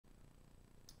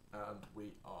And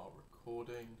we are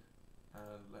recording.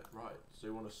 Right, so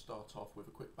you want to start off with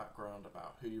a quick background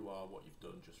about who you are, what you've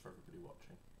done, just for everybody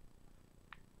watching.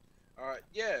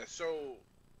 Yeah.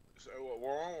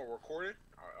 We're recording.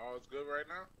 All is good right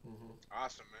now. Hmm.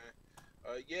 Awesome,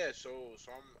 man. Yeah. So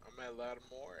I'm Ed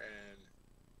Latimore, and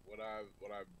what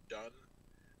I've done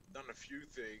a few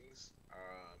things.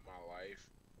 In my life,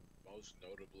 most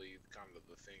notably, kind of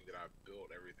the thing that I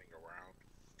built everything around.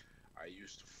 I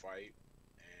used to fight,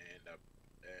 and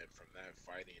from that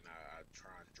fighting, I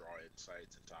try and draw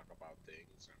insights and talk about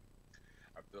things. And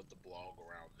I built a blog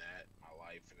around that, my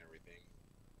life and everything,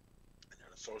 and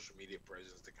then a social media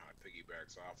presence that kind of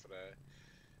piggybacks off of that.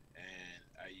 And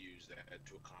I use that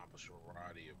to accomplish a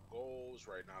variety of goals.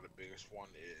 Right now, the biggest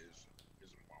one is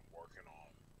I'm working on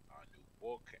a new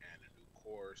book and a new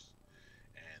course,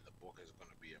 and the book is going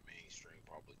to be a mainstream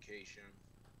publication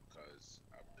because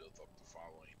I built up the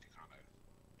following to kind of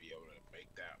be able to make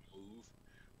that move,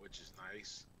 which is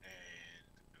nice. And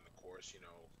the course,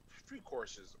 free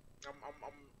courses. I'm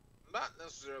not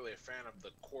necessarily a fan of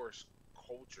the course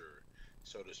culture,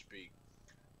 so to speak,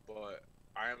 but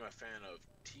I am a fan of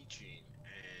teaching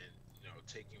and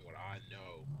taking what I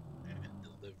know and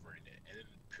delivering it, and in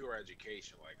pure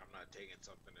education. Like, I'm not taking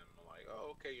something and I'm like,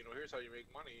 oh, okay, here's how you make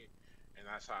money, and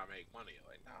that's how I make money.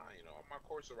 Like, nah, my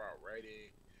course is about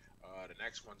writing. The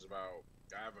next one's about,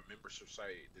 I have a membership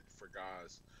site for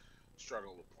guys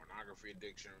struggling with pornography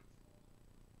addiction,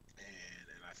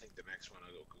 and I think the next one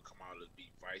that could come out is be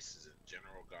vices in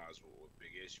general, guys with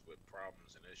big issue with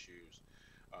problems and issues,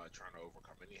 trying to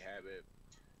overcome any habit.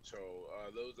 So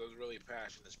those really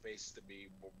passionate spaces to be,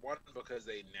 one, because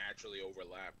they naturally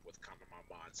overlap with kind of my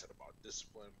mindset about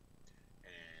discipline,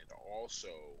 and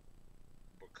also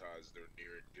because they're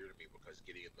near and dear to me, because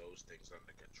getting those things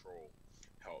under control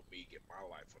helped me get my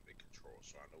life under control.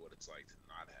 So I know what it's like to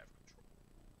not have control.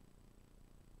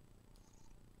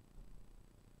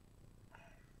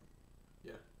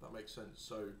 Yeah, that makes sense.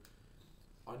 So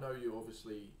I know you've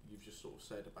just sort of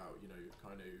said about, you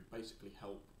kind of basically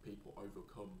help people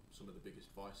overcome some of the biggest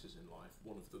vices in life.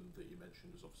 One of them that you mentioned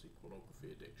was obviously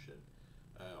pornography addiction.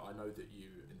 I know that you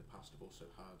in the past have also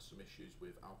had some issues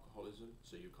with alcoholism.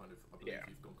 So you kind of, I believe Yeah.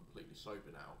 you've gone completely sober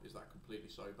now. Is that completely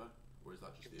sober, or is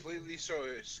that just the addiction? Completely, so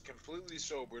it's completely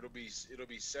sober. It'll be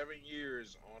 7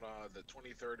 years on the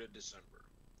 23rd of December.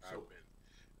 So,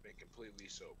 I've been completely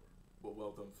sober.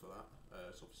 well done for that.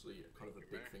 It's obviously kind Thank of a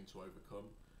you, big man. thing to overcome.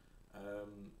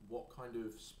 What kind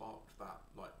of sparked that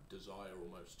like desire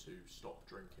almost to stop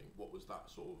drinking? What was that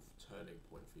sort of turning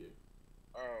point for you?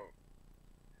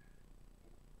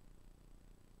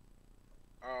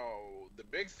 Oh, the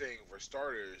big thing for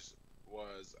starters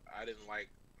was I didn't like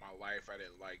my life. I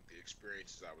didn't like the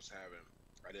experiences I was having.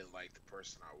 I didn't like the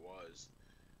person I was.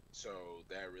 So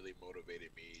that really motivated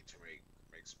me to make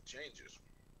some changes.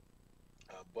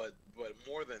 But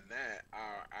more than that,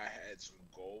 I had some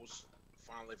goals.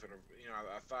 Finally, for the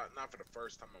I thought, not for the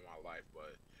first time in my life,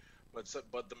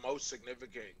 but the most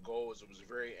significant goals. It was a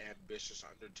very ambitious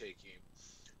undertaking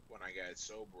when I got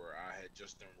sober. I had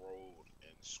just enrolled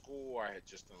in school. I had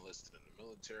just enlisted in the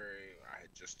military. I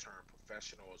had just turned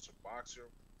professional as a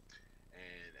boxer,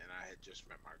 and I had just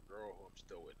met my girl, who I'm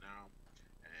still with now.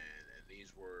 And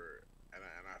these were, and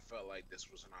I felt like this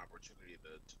was an opportunity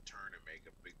to turn and make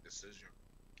a big decision,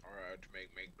 or to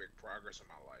make big progress in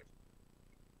my life.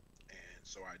 And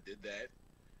so I did that,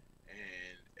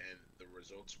 and the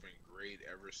results have been great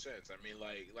ever since. I mean,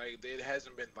 like it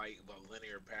hasn't been like the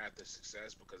linear path to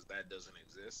success, because that doesn't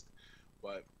exist.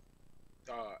 But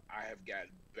I have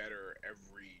gotten better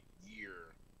every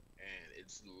year, and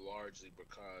it's largely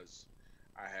because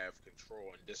I have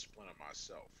control and discipline of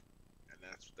myself, and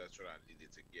that's what I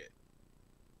needed to get.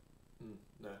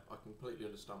 No, I completely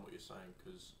understand what you're saying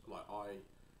because, like,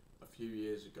 a few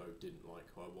years ago didn't like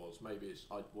who I was. Maybe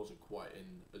I wasn't quite in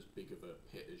as big of a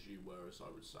pit as you were, as I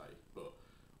would say, but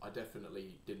I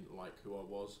definitely didn't like who I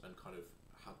was and kind of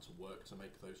had to work to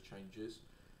make those changes.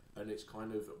 And it's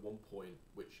kind of at one point,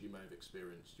 which you may have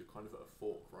experienced, you're kind of at a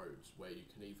fork roads where you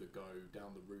can either go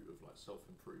down the route of like self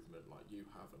improvement, like you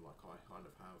have and like I kind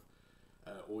of have,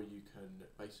 or you can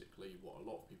basically, what a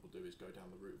lot of people do is go down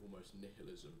the route of almost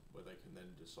nihilism, where they can then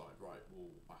decide, right,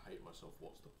 well, I hate myself,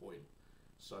 what's the point?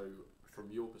 So, from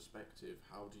your perspective,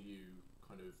 how do you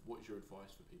what is your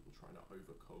advice for people trying to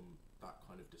overcome that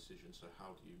kind of decision? So,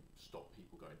 how do you stop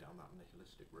people going down that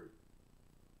nihilistic route?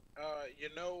 Uh, you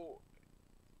know,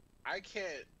 I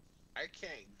can't I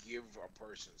can't give a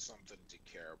person something to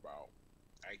care about.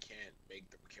 I can't make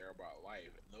them care about life.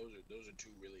 And those are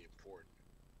two really important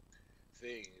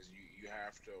things. You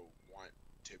have to want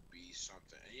to be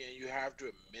something. And yeah, you have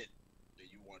to admit that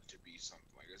you want to be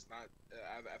something. Like it's not.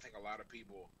 I think a lot of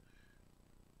people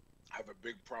have a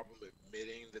big problem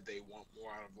admitting that they want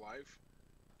more out of life,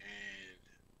 and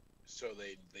so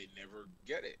they never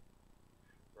get it,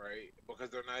 right? Because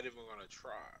they're not even gonna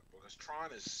try. Because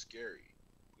trying is scary.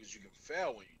 Because you can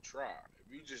fail when you try.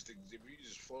 If you just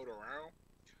float around,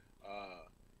 uh,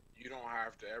 you don't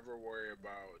have to ever worry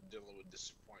about dealing with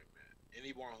disappointment.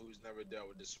 Anyone who's never dealt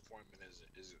with disappointment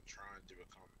isn't trying to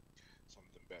become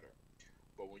something better.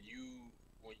 But when you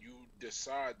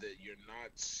decide that you're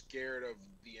not scared of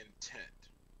the intent,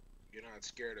 you're not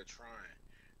scared of trying,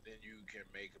 then you can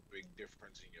make a big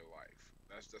difference in your life.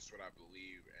 That's what I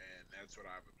believe, and that's what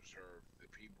I've observed. The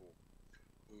people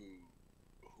who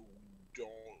who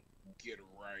don't get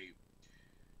right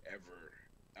ever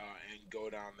and go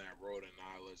down that road of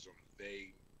nihilism,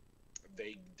 they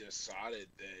decided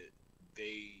that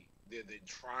that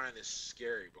trying is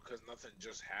scary because nothing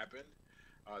just happened.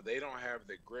 They don't have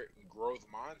the grit and growth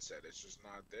mindset. It's just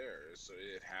not there. So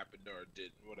it happened or it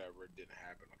didn't, whatever. It didn't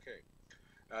happen. Okay.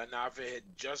 Now, if it had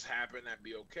just happened, that'd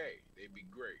be okay. They'd be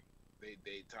great.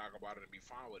 They talk about it and be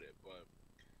fine with it. But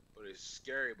it's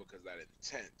scary because that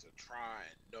intent to try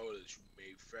and know that you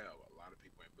may fail. A lot of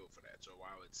people ain't built for that. So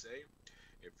I would say,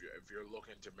 if you're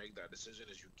looking to make that decision,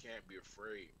 is you can't be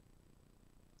afraid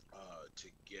to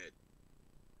get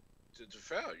to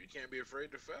fail. You can't be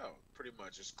afraid to fail. Pretty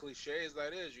much, as cliche as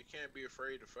that is, you can't be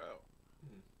afraid to fail, Mm.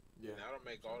 and Yeah, that'll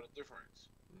make all 100%. the difference.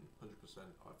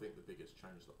 100%. I think the biggest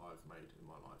change that I've made in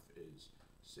my life is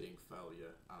seeing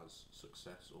failure as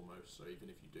success almost. So even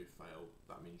if you do fail,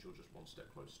 that means you're just one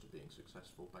step closer to being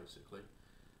successful, basically.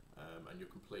 And you're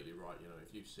completely right. You know,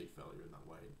 if you see failure in that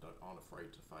way, aren't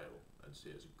afraid to fail and see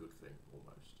it as a good thing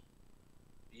almost.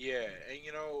 Yeah, and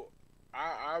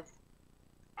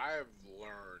I've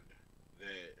learned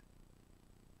that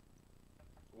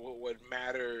what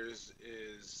matters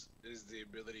is the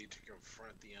ability to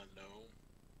confront the unknown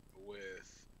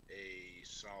with a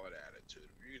solid attitude.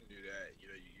 If you can do that,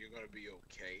 you're gonna be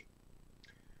okay.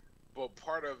 But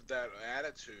part of that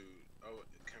attitude of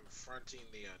confronting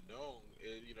the unknown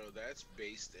is, that's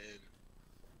based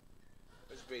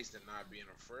in not being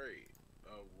afraid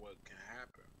of what can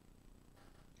happen.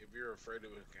 If you're afraid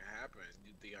of what can happen,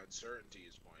 the uncertainty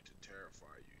is going to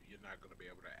terrify you. You're not going to be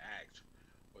able to act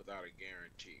without a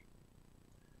guarantee.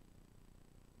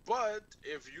 But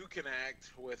if you can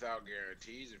act without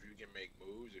guarantees, if you can make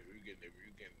moves, if you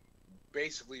can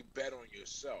basically bet on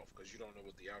yourself because you don't know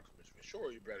what the outcome is for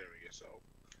sure, you bet on yourself.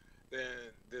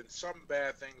 Then some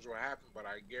bad things will happen, but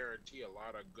I guarantee a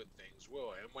lot of good things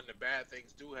will. And when the bad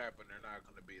things do happen, they're not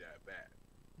going to be that bad.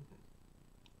 Hmm.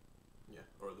 Yeah,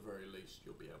 or at the very least,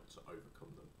 you'll be able to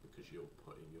overcome them because you're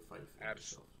putting your faith in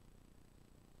Abs- yourself.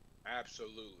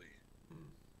 Absolutely.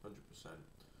 100%.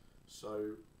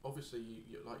 So obviously,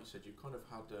 like you said, you've kind of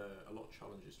had a lot of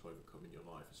challenges to overcome in your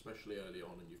life, especially early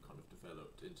on, and you've kind of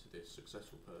developed into this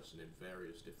successful person in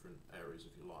various different areas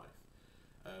of your life.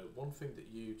 One thing that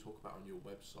you talk about on your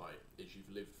website is you've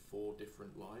lived four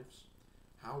different lives.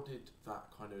 How did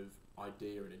that kind of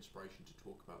idea and inspiration to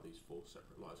talk about these four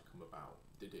separate lives come about?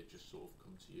 Did it just sort of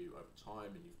come to you over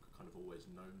time, and you've kind of always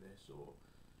known this, or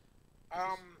is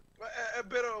this?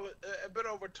 A bit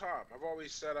over time. I've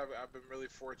always said I've been really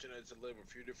fortunate to live a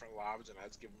few different lives, and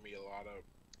that's given me a lot of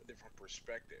different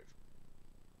perspective.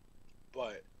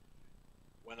 But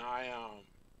when I um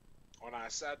when I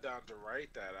sat down to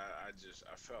write that,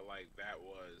 I felt like that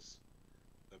was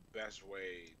the best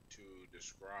way to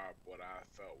describe what I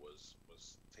felt was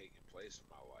taking place in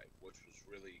my life, which was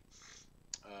really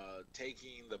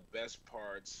taking the best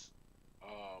parts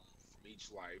from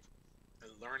each life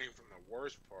and learning from the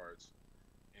worst parts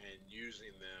and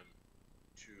using them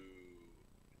to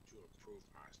improve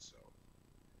myself,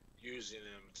 using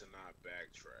them to not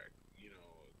backtrack.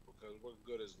 Because what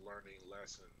good is learning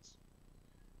lessons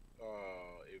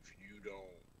if you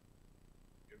don't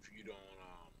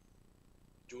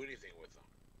do anything with them?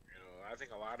 I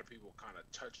think a lot of people kind of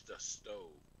touch the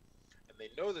stove and they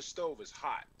know the stove is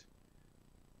hot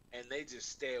and they just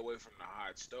stay away from the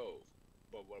hot stove.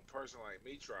 But what a person like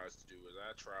me tries to do is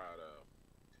I try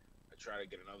to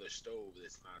get another stove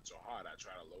that's not so hot. I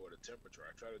try to lower the temperature.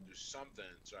 I try to do something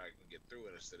so I can get through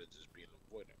it instead of just being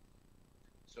avoidant.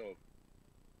 So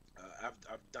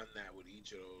I've done that with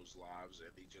each of those lives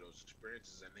and each of those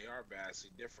experiences, and they are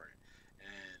vastly different.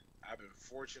 And I've been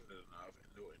fortunate enough,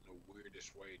 in the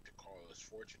weirdest way to call us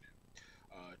fortunate,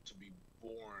 to be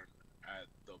born at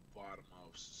the bottom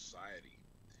of society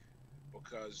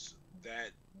because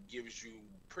that gives you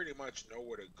pretty much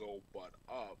nowhere to go but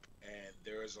up, and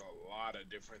there's a lot of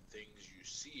different things you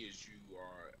see as you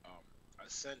are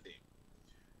ascending.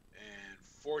 And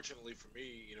fortunately for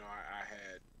me, I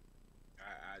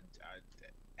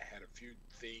had a few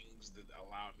things that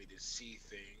allowed me to see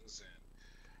things, and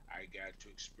I got to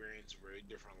experience a very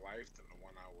different life than the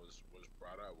one I was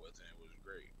brought up with, and it was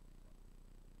great.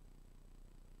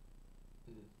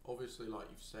 Mm. Obviously, like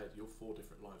you've said, your four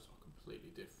different lives are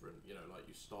completely different. You know, like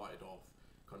you started off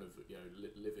kind of,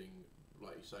 living,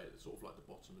 like you say, at the sort of like the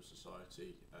bottom of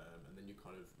society, and then you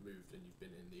kind of moved and you've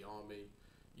been in the army.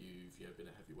 You've been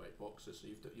a heavyweight boxer, so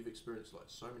you've experienced like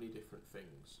so many different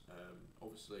things.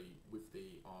 Obviously, with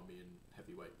the army and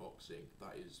heavyweight boxing,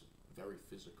 that is very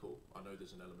physical. I know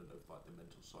there's an element of like the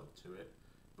mental side to it,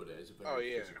 but it is a Oh very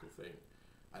yeah, physical thing.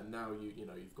 And now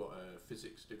you've got a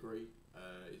physics degree.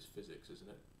 It's physics, isn't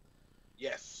it?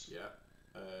 yes. Yeah.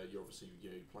 You're obviously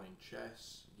you're playing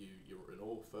chess. You're an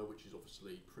author, which is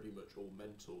obviously pretty much all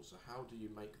mental. So how do you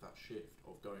make that shift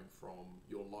of going from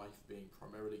your life being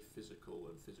primarily physical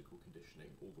and physical conditioning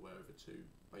all the way over to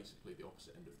basically the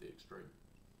opposite end of the extreme?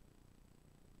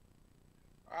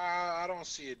 I don't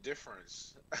see a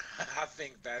difference. I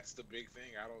think that's the big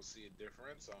thing. I don't see a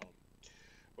difference.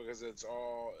 Because it's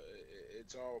all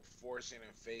forcing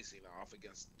and facing off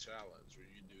against the challenge. When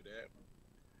you do that,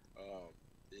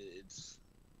 it's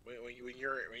when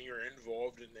you're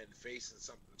involved in facing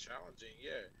something challenging.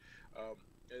 Yeah,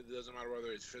 it doesn't matter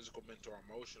whether it's physical, mental, or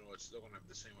emotional. It's still gonna have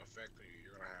the same effect on you.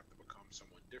 You're gonna have to become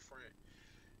someone different.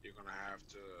 You're gonna have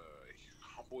to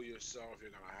humble yourself.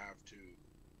 You're gonna have to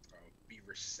be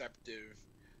receptive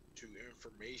to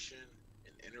information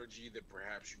and energy that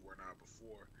perhaps you were not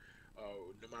before.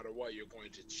 No matter what, you're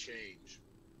going to change.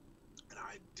 And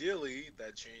ideally,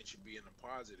 that change should be in the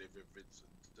positive if it's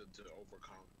to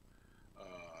overcome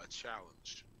a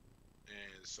challenge.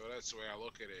 And so that's the way I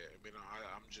look at it. I mean,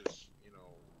 I'm just,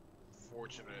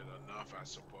 fortunate enough, I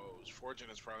suppose.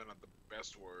 Fortunate is probably not the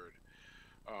best word.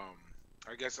 Um,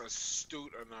 I guess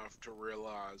astute enough to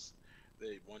realize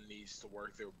that one needs to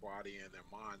work their body and their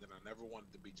mind. And I never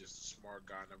wanted to be just a smart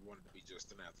guy. I never wanted to be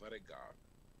just an athletic guy.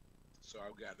 So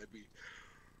I've got to be.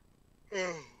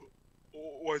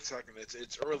 One second,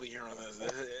 it's early here on this.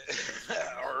 That's fine. That's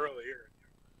fine. Early here.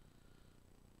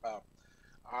 Uh,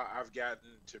 I've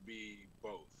gotten to be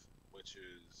both, which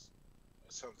is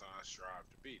something I strive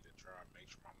to be, to try and make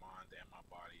sure my mind and my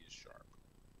body is sharp.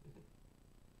 Mhm.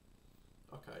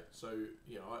 Okay, so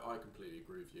I completely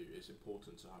agree with you. It's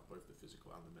important to have both the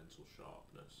physical and the mental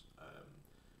sharpness.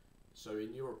 So,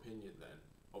 in your opinion, then,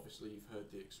 obviously you've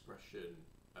heard the expression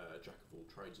 "jack of all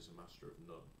trades is a master of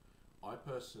none." I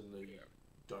personally Yeah.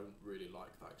 don't really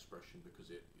like that expression because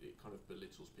it kind of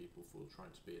belittles people for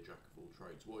trying to be a jack of all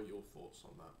trades. What are your thoughts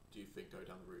on that? Do you think go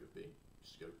down the route of being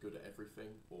just go good at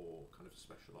everything, or kind of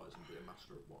specialize and be a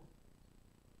master of one?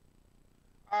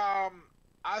 Um,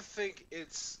 I think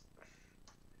it's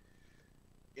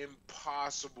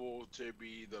impossible to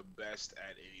be the best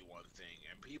at any one thing,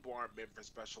 and people aren't meant for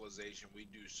specialization. We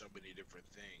do so many different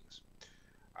things.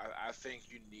 I think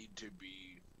you need to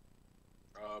be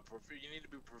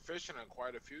proficient in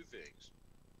quite a few things.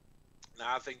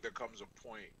 Now, I think there comes a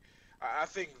point. I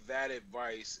think that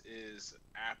advice is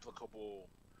applicable,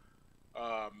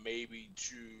 maybe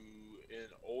to an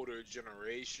older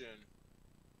generation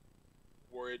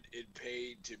where it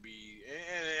paid to be,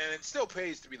 and it still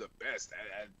pays to be the best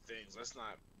at things. Let's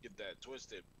not get that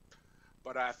twisted.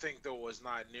 But I think there was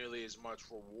not nearly as much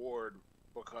reward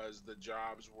because the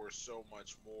jobs were so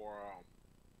much more,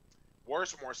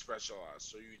 more specialized.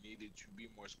 So you needed to be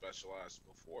more specialized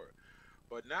before.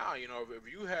 But now, if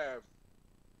you have,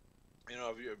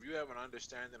 if you have an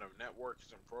understanding of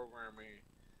networks and programming,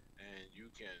 and you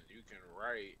can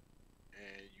write,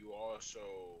 and you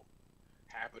also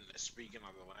happen to speak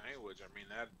another language, I mean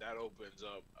that opens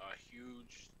up a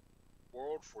huge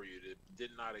world for you that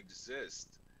did not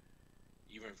exist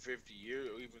even 50 years,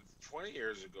 even 20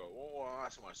 years ago. Well,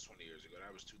 not so much 20 years ago.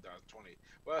 That was 2020,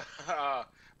 but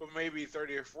but maybe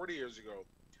 30 or 40 years ago.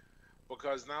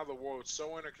 Because now the world's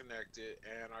so interconnected,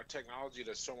 and our technology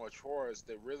does so much for us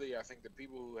that really, I think the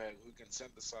people who can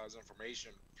synthesize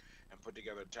information and put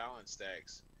together talent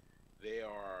stacks, they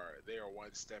are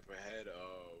one step ahead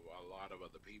of a lot of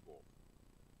other people.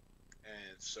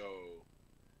 And so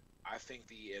I think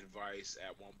the advice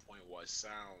at one point was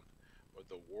sound, but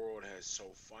the world has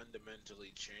so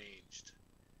fundamentally changed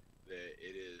that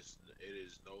it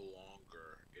is no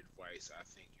longer advice I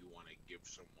think you want to give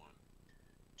someone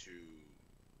to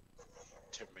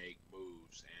make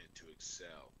moves and to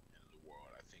excel in the world.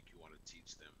 I think you want to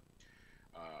teach them.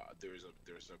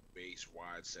 There's a base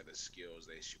wide set of skills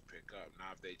they should pick up.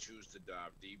 Now, if they choose to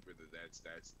dive deeper,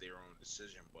 that's their own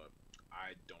decision. But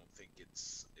I don't think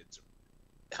it's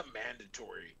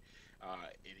mandatory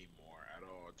anymore at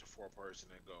all. for a person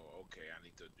to go, okay, I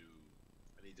need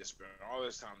to spend all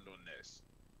this time doing this,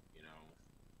 you know.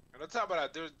 And on top of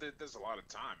that, there's a lot of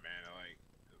time, man. Like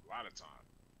a lot of time.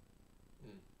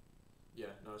 Mm.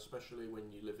 Yeah, no, especially when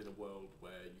you live in a world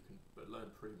where you can learn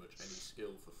pretty much any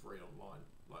skill for free online,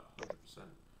 like 100%.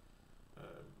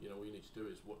 All you need to do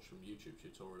is watch some YouTube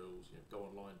tutorials, go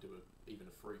online, do even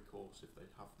a free course if they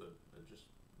have them, and just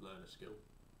learn a skill.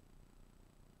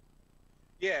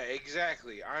 Yeah,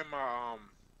 exactly. I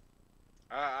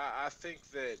think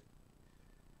that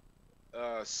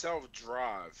self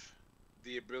drive,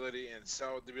 the ability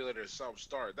to self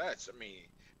start. That's, I mean,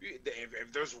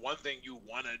 if there's one thing you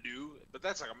want to do, but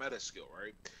that's like a meta skill,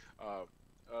 right? Uh,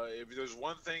 if there's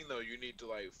one thing though you need to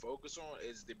like focus on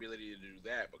is the ability to do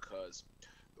that, because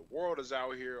the world is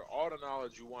out here. All the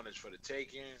knowledge you want is for the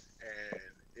taking, and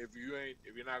if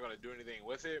you're not gonna do anything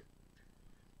with it,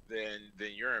 then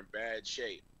you're in bad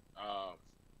shape. Um,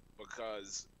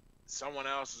 because someone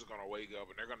else is gonna wake up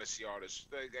and they're gonna see all this.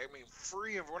 I mean,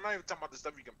 free. And we're not even talking about the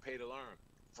stuff you can pay to learn.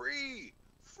 Free,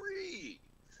 free.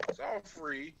 It's all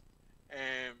free,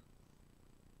 and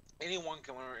anyone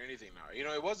can learn anything now. You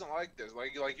know, it wasn't like this.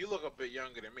 Like you look a bit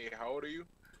younger than me. How old are you?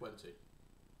 20.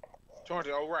 20.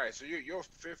 Oh, right. So you're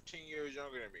 15 years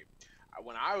younger than me.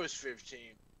 When I was 15,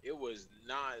 it was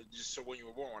not just so when you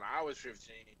were born. When I was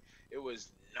 15, it was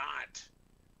not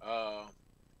uh,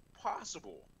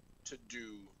 possible to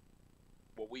do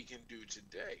what we can do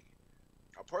today.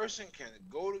 A person can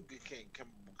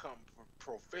become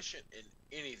proficient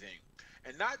in anything,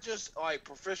 and not just like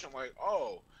proficient like,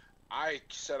 oh, I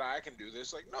said I can do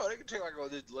this. Like, no, they can take like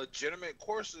legitimate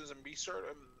courses and be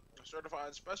certified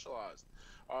and specialized.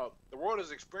 The world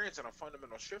is experiencing a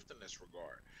fundamental shift in this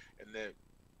regard, and that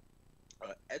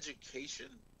education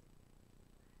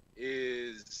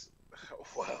is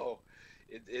well,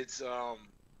 it, it's um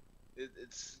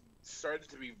it's starting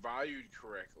to be valued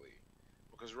correctly,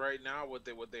 because right now what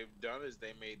they've done is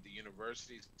they made the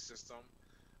university system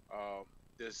um,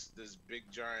 this big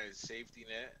giant safety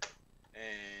net,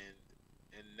 and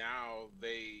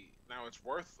now it's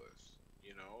worthless.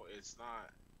 You know, it's not,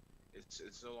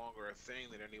 it's no longer a thing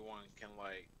that anyone can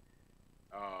like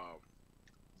um,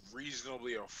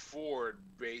 reasonably afford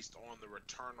based on the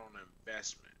return on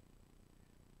investment.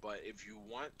 But if you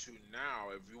want to now,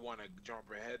 if you want to jump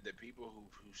ahead, the people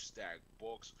who stack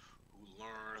books, who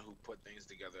learn, who put things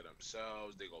together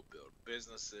themselves, they go build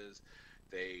businesses,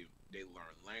 they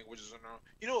learn languages and all.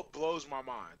 You know what blows my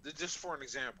mind? Just for an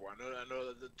example, I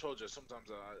told you sometimes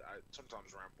I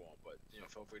sometimes ramble on, but you know,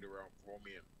 feel free to roll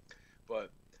me in. But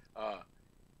uh,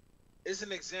 it's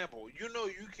an example. You know,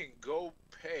 you can go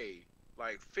pay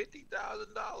like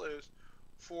 $50,000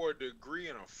 for a degree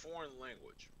in a foreign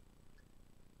language.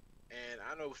 And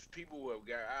I know people who have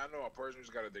got, I know a person who's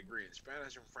got a degree in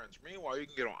Spanish and French. Meanwhile, you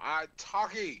can get on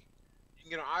italki. You can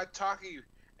get on italki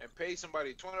and pay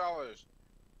somebody $20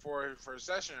 for a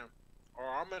session. Or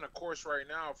I'm in a course right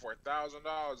now for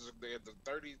 $1,000. They have the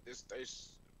 30.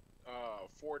 It's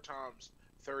 4 times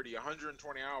 30,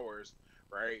 120 hours,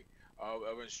 right?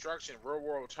 Of instruction, real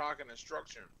world talking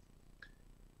instruction.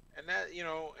 And that, you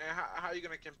know, and how are you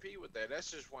going to compete with that? That's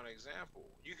just one example.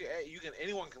 You can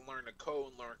anyone can learn to code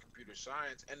and learn computer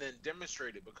science and then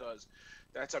demonstrate it, because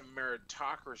that's a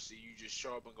meritocracy. You just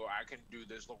show up and go, I can do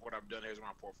this. Look what I've done. Here's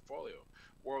my portfolio.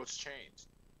 World's changed.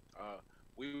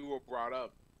 We were brought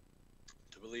up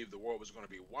to believe the world was going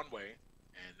to be one way,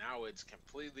 and now it's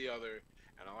completely other.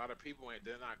 And a lot of people ain't,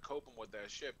 they're not coping with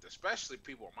that shift, especially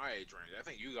people in my age range. I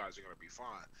think you guys are going to be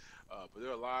fine, but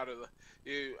there are a lot of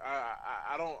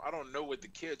I don't know what the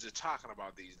kids are talking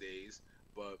about these days,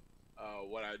 but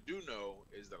what I do know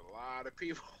is that a lot of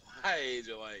people my age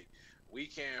are like, we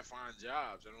can't find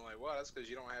jobs, and I'm like, well, that's because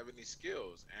you don't have any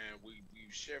skills, and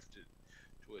we've shifted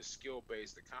to a skill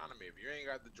based economy. If you ain't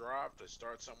got the drive to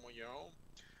start something on your own,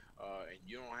 and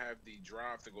you don't have the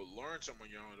drive to go learn something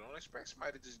on your own, don't expect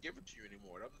somebody to just give it to you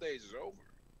anymore. Them days is over.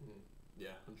 Mm.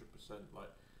 Yeah, 100%.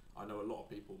 Like, I know a lot of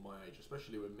people my age,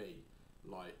 especially with me,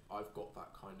 like, I've got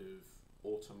that kind of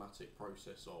automatic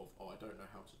process of, oh, I don't know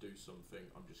how to do something,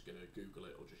 I'm just going to Google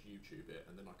it or just YouTube it,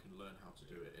 and then I can learn how to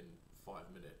do it in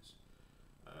 5 minutes.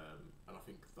 And I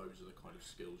think those are the kind of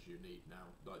skills you need now.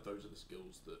 Like, those are the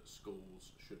skills that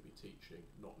schools should be teaching,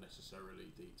 not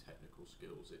necessarily the technical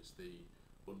skills. It's the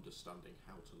understanding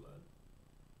how to learn.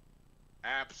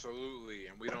 Absolutely,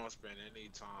 and we don't spend any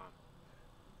time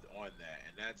on that.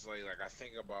 And that's like I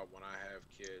think about when I have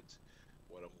kids,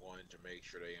 what I'm going to make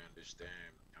sure they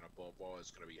understand, and above all,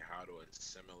 it's going to be how to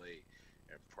assimilate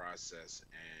and process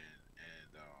and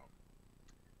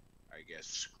I guess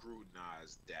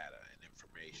scrutinize data and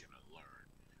information and learn.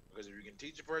 Because if you can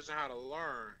teach a person how to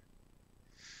learn,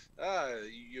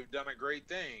 You've done a great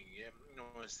thing. You know,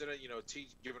 instead of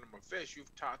giving them a fish,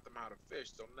 you've taught them how to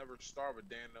fish. They'll never starve a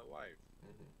day in their life.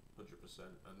 100%,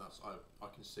 and I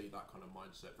can see that kind of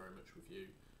mindset very much with you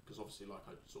because obviously, like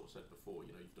I sort of said before,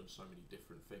 you've done so many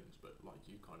different things, but like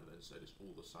you kind of then said, it's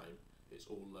all the same. It's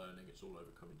all learning. It's all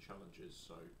overcoming challenges.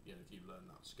 So if you learn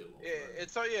that skill of learning.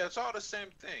 It's all, yeah, it's all the same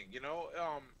thing.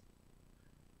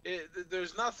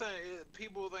 There's nothing.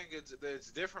 People think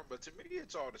it's different, but to me,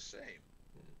 it's all the same.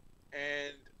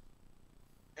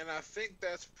 And I think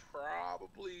that's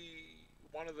probably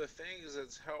one of the things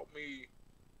that's helped me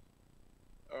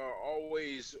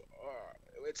always.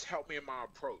 It's helped me in my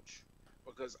approach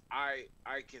because I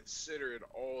consider it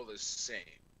all the same.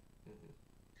 Mm-hmm.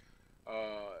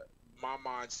 Uh, my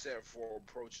mindset for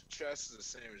approaching chess is the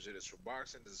same as it is for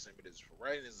boxing. It's the same as it is for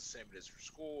writing. It's the same as it is for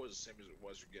school. It's the same as it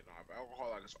was for getting off alcohol.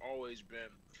 Like it's always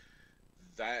been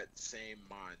that same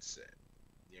mindset.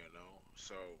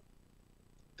 So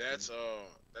Mm.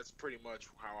 that's pretty much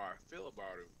how I feel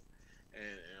about it,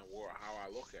 and how I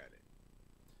look at it.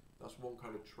 That's one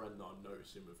kind of trend that I'm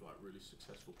noticing with like really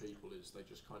successful people is they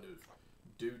just kind of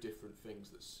do different things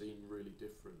that seem really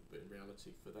different, but in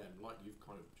reality for them, like you've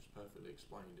kind of just perfectly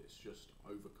explained, it's just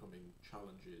overcoming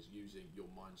challenges using your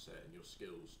mindset and your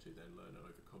skills to then learn and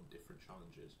overcome different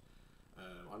challenges.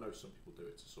 I know some people do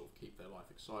it to sort of keep their life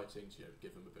exciting, to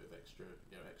give them a bit of extra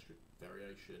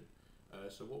variation.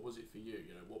 So what was it for you?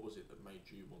 What was it that made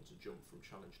you want to jump from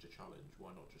challenge to challenge?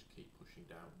 Why not just keep pushing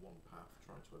down one path,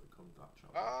 trying to overcome that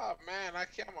challenge? Ah, man, I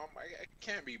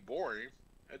can't be boring.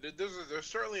 There's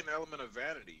certainly an element of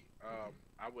vanity. Mm-hmm.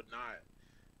 I would not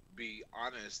be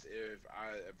honest if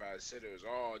I said it was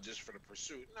all just for the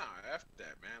pursuit. Nah, after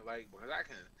that, man. Like because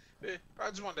I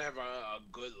just want to have a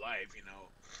good life,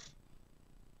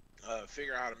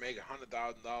 figure out how to make $100,000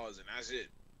 and that's it.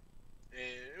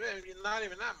 And not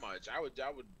even that much. I would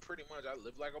pretty much I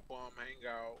live like a bum, hang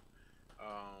out,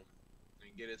 um,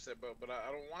 and get it set. But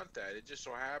I don't want that. It just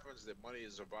so happens that money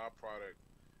is a byproduct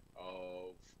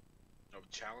of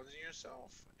challenging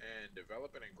yourself and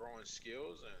developing and growing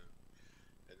skills,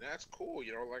 and that's cool.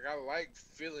 Like I like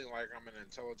feeling like I'm an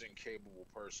intelligent, capable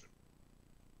person.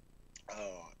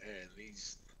 And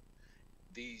these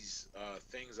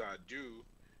things I do,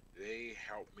 they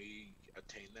help me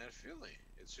attain that feeling.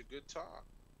 It's a good time.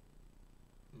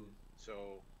 Mm.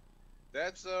 So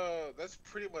that's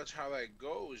pretty much how that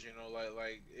goes.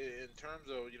 Like in terms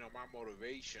of my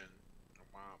motivation,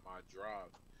 my drive.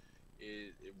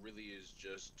 It really is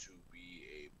just to be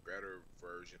a better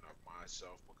version of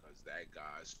myself because that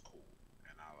guy's cool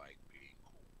and I like being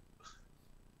cool.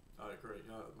 I agree.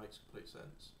 Yeah, that makes complete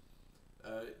sense.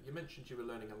 You mentioned you were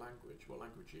learning a language. What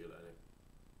language are you learning?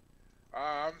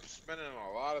 I'm spending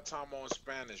a lot of time on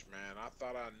Spanish, man. I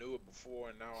thought I knew it before,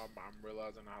 and now I'm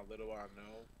realizing how little I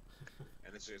know,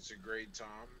 and it's a great time.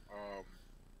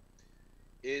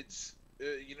 It's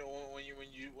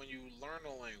when you learn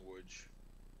a language,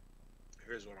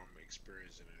 here's what I'm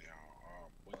experiencing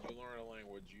anyhow. When you learn a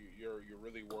language, you're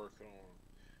really working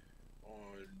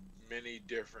on many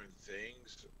different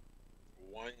things.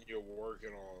 One, you're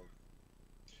working on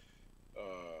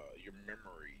your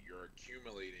memory. You're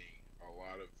accumulating a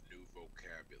lot of new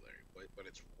vocabulary, but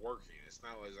it's working. It's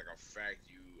not like a fact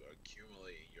you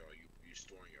accumulate and you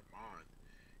store in your mind.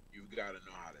 You've got to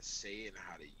know how to say it and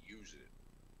how to use it.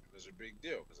 There's a big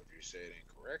deal because if you say it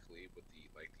incorrectly with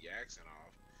the accent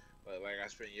off, like I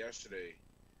spent yesterday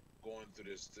going through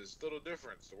this little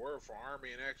difference. The word for army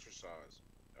and exercise,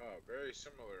 very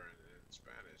similar in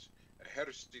Spanish.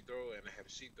 Ejercito and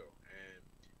ejercito, and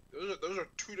those are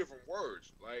two different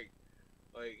words. Like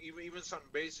even something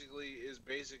basically as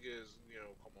basic as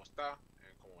como está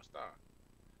and como está.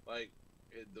 Like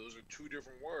those are two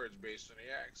different words based on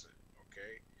the accent.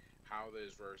 Okay, how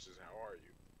this versus how are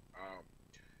you?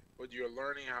 But you're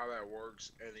learning how that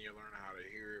works, and then you're learning how to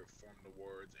hear it, form the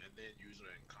words, and then use it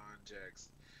in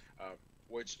context, um,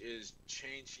 which is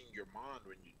changing your mind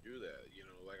when you do that.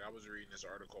 Like I was reading this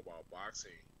article about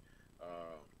boxing,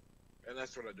 um, and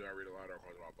that's what I do. I read a lot of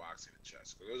articles about boxing and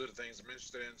chess. 'Cause those are the things I'm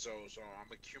interested in. So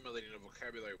I'm accumulating the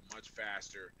vocabulary much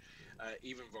faster,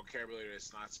 even vocabulary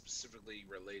that's not specifically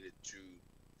related to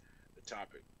the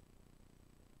topic.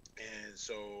 And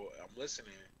so I'm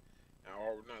listening,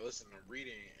 or not listening, I'm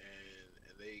reading,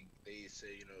 and they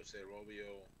say, say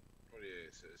Robio, what it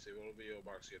is, say Robio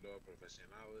boxeador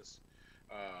profesionalis,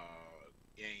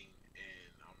 game,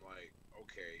 and I'm like,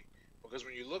 okay, because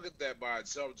when you look at that by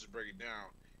itself, just break it down,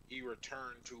 he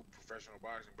returned to professional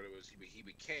boxing, but it was he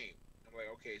became. I'm like,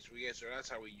 okay, so yeah, so that's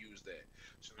how we use that.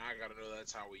 So now I gotta know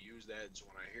that's how we use that. So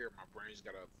when I hear it, my brain's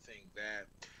gotta think that,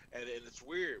 And it's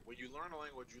weird when you learn a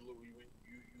language.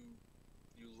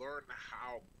 You learn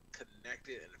how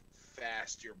connected and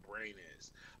fast your brain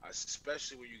is,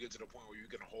 especially when you get to the point where you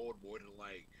can hold more than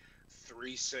like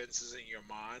three sentences in your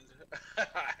mind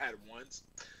at once.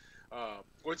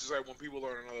 Which is like when people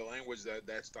learn another language,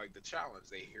 that's like the challenge.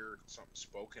 They hear something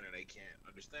spoken and they can't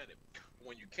understand it.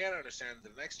 When you can't understand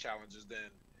it, the next challenge is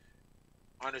then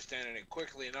understanding it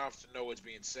quickly enough to know what's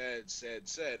being said,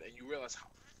 and you realize how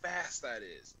fast that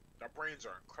is. Our brains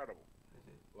are incredible.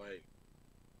 Hmm. Like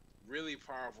really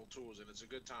powerful tools, and it's a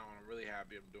good time, and I'm really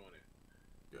happy I'm doing it.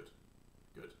 Good,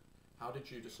 good. How did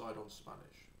you decide on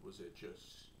Spanish? Was it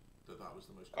just that was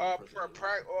the most kind of present in your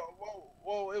life?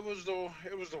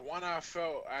 It was the one I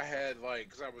felt I had like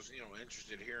because I was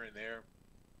interested here and there,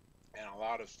 and a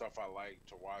lot of stuff I like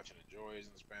to watch and enjoy is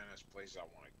in Spanish. Places I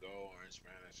want to go are in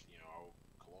Spanish.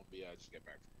 Colombia. I just got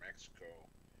back from Mexico.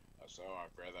 So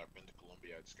I've been to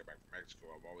Colombia. I just got back from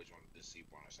Mexico. I've always wanted to see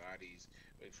Buenos Aires.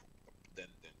 Then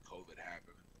COVID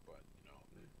happened, but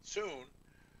Mm. soon.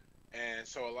 And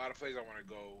so a lot of places I want to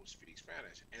go speak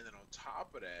Spanish. And then on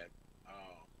top of that,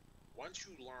 once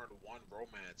you learn one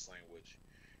Romance language,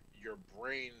 your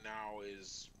brain now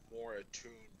is more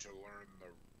attuned to learn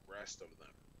the rest of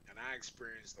them. And I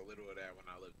experienced a little of that when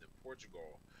I lived in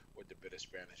Portugal with the bit of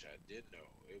Spanish I did know.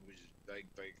 It was like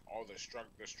all the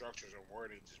structures and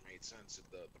wording just made sense, and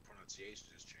the pronunciation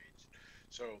just changed.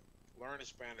 So learning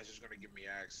Spanish is going to give me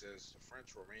access to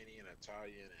French, Romanian,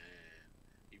 Italian, and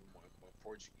even more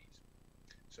Portuguese.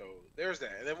 So there's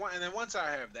that. And then once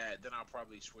I have that, then I'll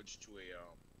probably switch to a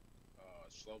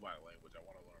Slovak language. I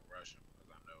want to learn Russian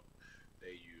because I know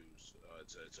they use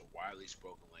it's a widely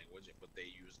spoken language, but they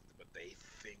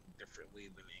think differently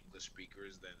than English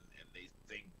speakers, and they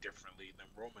think differently than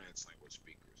Romance language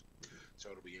speakers.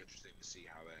 So it'll be interesting to see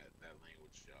how that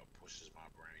language pushes my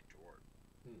brain toward.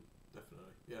 Hmm,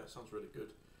 definitely. Yeah, it sounds really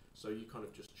good. So you kind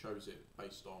of just chose it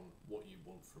based on what you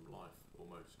want from life,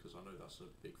 almost, because I know that's a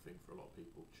big thing for a lot of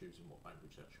people, choosing what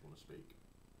language they actually want to speak.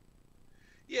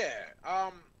 Yeah.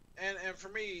 And for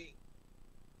me,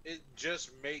 it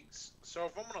just makes so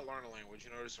if I'm gonna learn a language,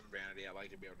 there's some vanity. I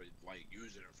like to be able to like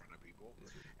use it in front of people,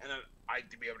 Hmm. and I like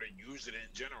to be able to use it in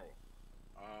general.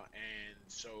 And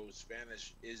so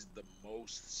Spanish is the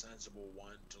most sensible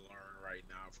one to learn right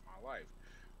now for my life.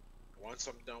 Once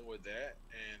I'm done with that,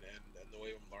 and the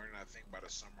way I'm learning, I think by the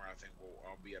summer, I think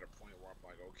I'll be at a point where I'm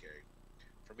like, okay,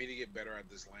 for me to get better at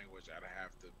this language, I'd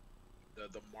have to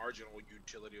the marginal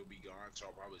utility will be gone, so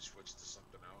I'll probably switch to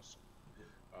something else. Hmm.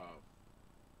 Uh,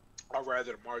 or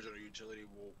rather, the marginal utility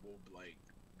will like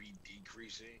be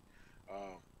decreasing.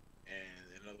 Um, and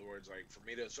in other words, like for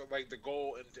me to so like the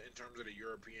goal in terms of the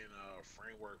European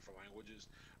framework for languages,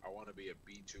 I want to be a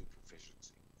B2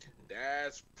 proficiency. Hmm.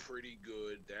 That's pretty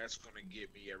good. That's gonna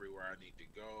get me everywhere I need to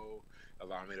go.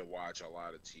 Allow me to watch a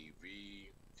lot of TV,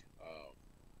 um,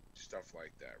 stuff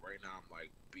like that. Right now, I'm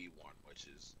like B1, which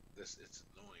is this. It's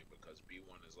annoying because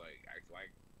B1 is like act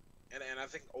like and I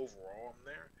think overall I'm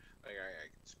there. Like I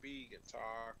can speak and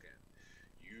talk and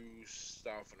use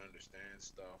stuff and understand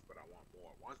stuff, but I want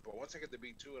more. Once I get to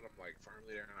B2 and I'm like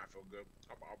firmly there and I feel good,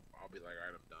 I'll be like, all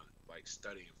right, I'm done. Like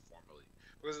studying formally,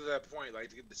 because at that point, like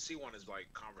to get the C1 is like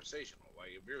conversational.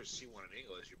 Like if you're a C1 in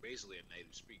English, you're basically a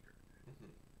native speaker.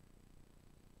 Hmm.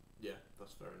 Yeah,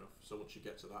 that's fair enough. So once you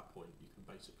get to that point, you can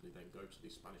basically then go to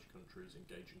these Spanish countries,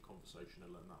 engage in conversation,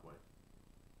 and learn that way.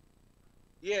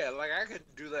 Yeah, like I could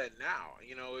do that now,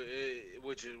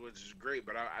 which is great,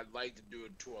 but I'd like to do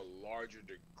it to a larger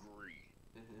degree.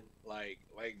 Hmm. Like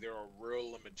there are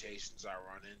real limitations I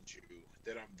run into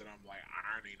that I'm like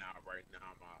ironing out right now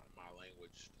in my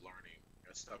language learning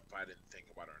and stuff I didn't think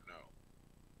about or know.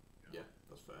 You Yeah, know?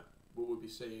 that's fair. Will we be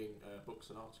seeing books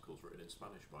and articles written in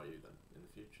Spanish by you then in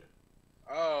the future?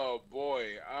 Oh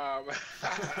boy,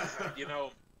 you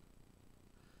know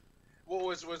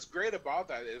what's great about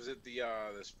that is that the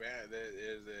span that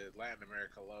is that Latin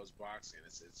America loves boxing.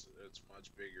 It's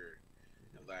much bigger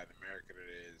in Hmm. Latin America than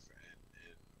it is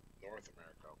in North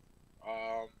America.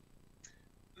 Um,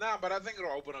 Nah, but I think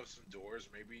it'll open up some doors.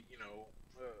 Maybe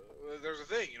there's a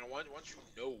thing. Once you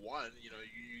know one, you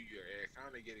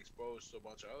kind of get exposed to a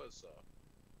bunch of other stuff.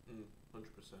 100%,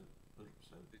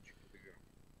 100%. Did you?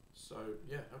 So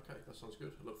yeah, okay, that sounds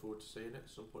good. I look forward to seeing it at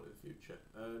some point in the future.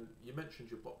 You mentioned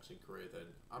your boxing career. Then,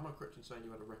 am I correct in saying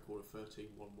you had a record of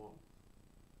 13-1-1?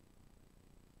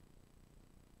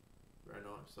 Very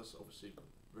nice. That's obviously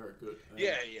very good.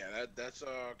 Yeah. That's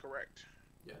correct.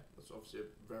 Yeah, that's obviously a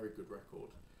very good record.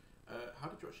 How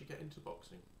did you actually get into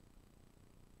boxing?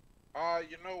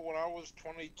 When I was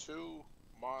 22,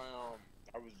 my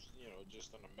I was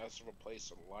just in a mess of a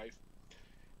place in life,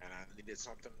 and I needed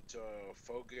something to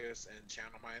focus and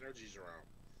channel my energies around.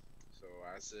 So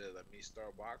I said, let me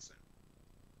start boxing.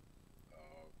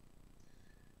 Um,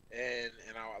 and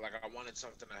I wanted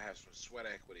something that has some sweat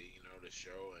equity, to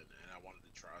show, and I wanted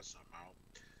to try something out.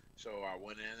 So I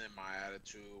went in, and my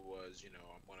attitude was,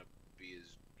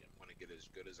 I'm gonna get as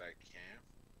good as I can,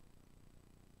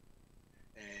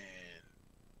 and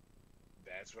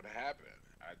that's what happened.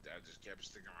 I just kept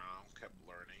sticking around, kept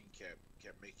learning,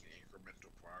 kept making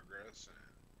incremental progress,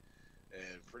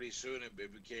 and pretty soon it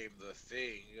became the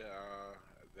thing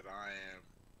that I'm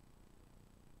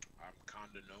kind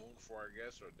of known for, I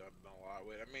guess, or done a lot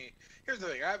with. I mean, here's the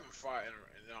thing: I haven't fought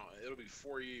it'll be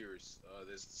 4 years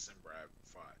this December. I haven't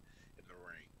fought in the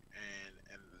ring,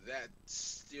 and that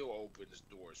still opens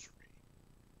doors for me,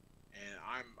 and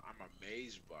I'm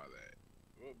amazed by that.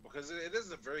 Well, because it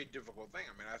is a very difficult thing.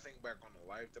 I mean, I think back on the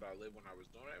life that I lived when I was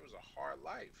doing it. It was a hard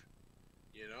life,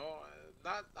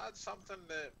 not something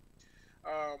that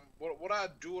would I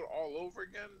do it all over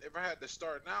again if I had to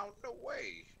start now? No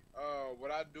way.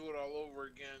 Would I do it all over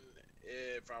again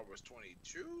if I was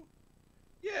 22?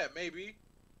 Yeah, maybe.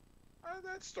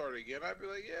 I'd start again. I'd be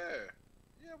like, yeah,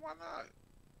 yeah, why not?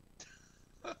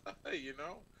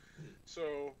 Mm.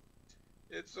 So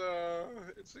it's a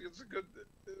good,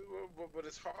 but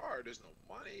it's hard. There's no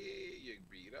money. You're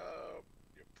beat up.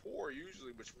 You're poor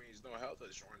usually, which means no health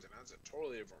insurance, and that's a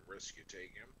totally different risk you're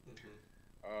taking. Mm-hmm.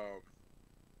 Um,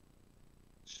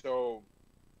 so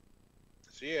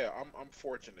So yeah, I'm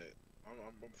fortunate.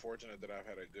 I'm fortunate that I've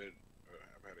had a good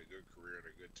career and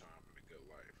a good time and a good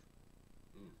life.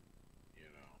 Mm. You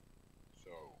know,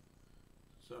 so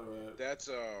So, that's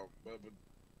but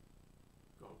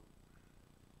go on.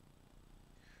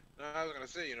 no, I was gonna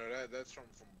say, that's from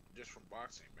just from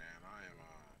boxing, man.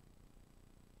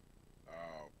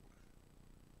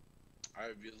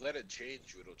 If you let it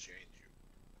change you, it'll change you.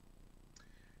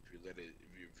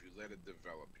 If you let it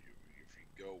develop you, if you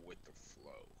go with the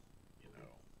flow, you Mm-hmm.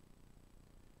 know,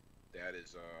 that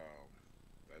is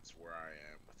that's where I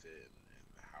am with it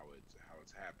and how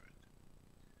it's happened.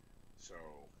 So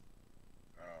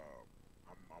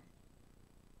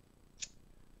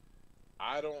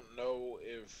I don't know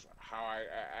if how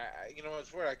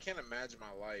it's weird. I can't imagine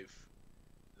my life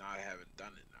not having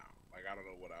done it now. Like I don't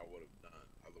know what I would have done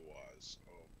otherwise,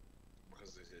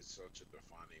 because it's such a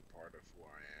defining part of who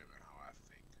I am and how I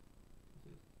think.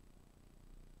 Mm-hmm.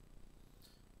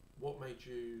 What made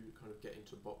you kind of get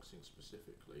into boxing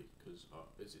specifically? Because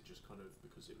is it just kind of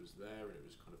because it was there and it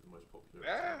was kind of the most popular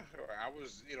at the Yeah, time?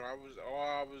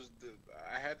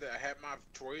 I had my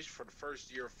choice for the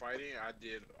first year of fighting. I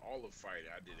did all of fighting.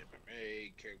 I did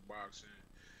MMA, kickboxing,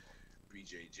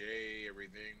 BJJ,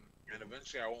 everything, and Mm-hmm.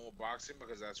 eventually I went with boxing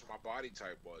because that's what my body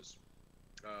type was.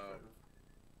 Fair Um, enough.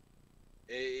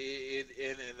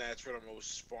 and that's what the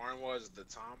most sparring was at the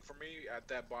time for me at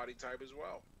that body type as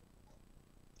well.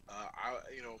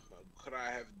 Could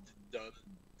I have done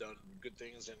done good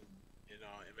things in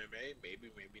MMA? Maybe,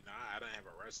 maybe not. I don't have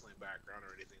a wrestling background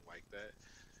or anything like that,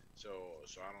 so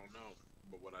I don't know.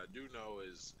 But what I do know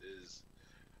is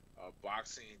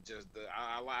boxing.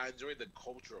 I enjoy the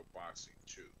culture of boxing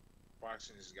too.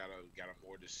 Boxing has got a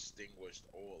more distinguished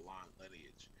old line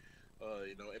lineage.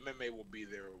 MMA will be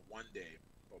there one day,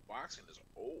 but boxing is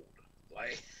old.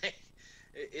 Like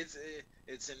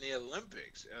it's in the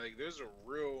Olympics. Like there's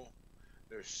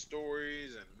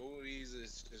stories and movies.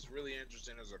 It's really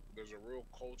interesting. There's a real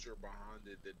culture behind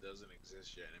it that doesn't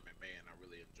exist yet in MMA, and I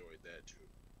really enjoyed that too.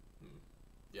 Mm.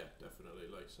 Yeah, definitely.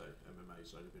 Like I say,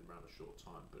 MMA's only been around a short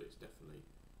time, but it's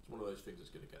one of those things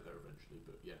that's going to get there eventually.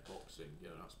 But yeah, boxing,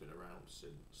 that's been around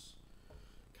since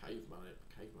caveman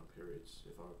periods,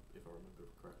 if I remember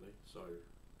correctly. So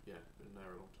yeah, been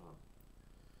there a long time.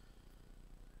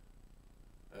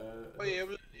 Oh Another yeah,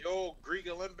 thing. the old Greek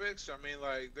Olympics. I mean,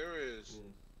 like there is,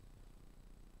 Mm,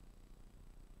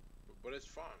 but it's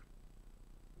fun.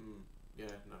 mm,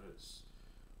 yeah, no, it's.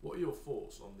 What are your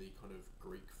thoughts on the kind of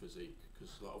Greek physique?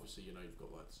 Because like, obviously, you've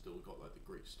got like still got like the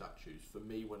Greek statues. For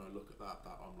me, when I look at that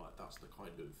I'm like, that's the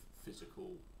kind of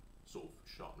physical sort of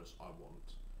sharpness I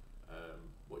want.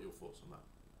 What are your thoughts on that?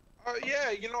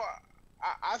 Yeah,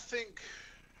 I think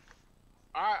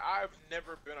I've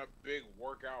never been a big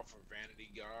workout for vanity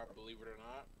guy, believe it or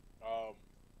not.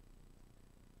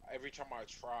 Every time I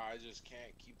try, I just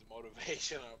can't keep the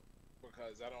motivation up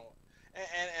because I don't.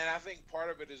 And I think part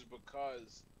of it is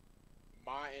because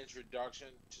my introduction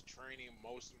to training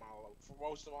most of my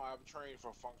I've trained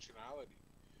for functionality,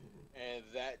 Mm-hmm. and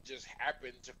that just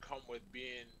happened to come with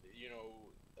being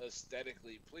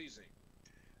aesthetically pleasing.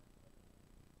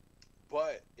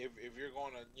 If you're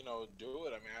going to do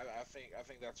it, I mean, I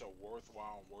think that's a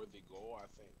worthwhile and worthy goal. I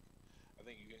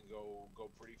think you can go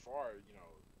pretty far,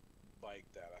 like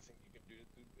that. I think you can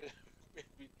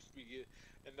be,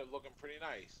 end up looking pretty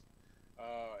nice.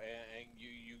 And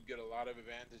you get a lot of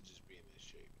advantages being in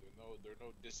shape. There are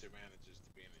no disadvantages to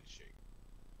being in shape.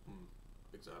 Mm,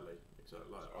 exactly,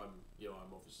 exactly. Like So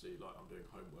I'm obviously like I'm doing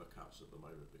home workouts at the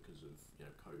moment because of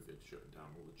COVID shutting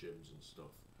down all the gyms and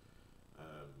stuff.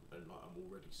 And like I'm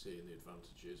already seeing the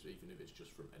advantages, even if it's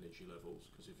just from energy levels.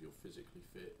 Because if you're physically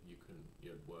fit, you can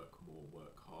work more,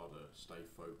 work harder, stay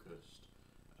focused,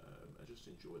 and just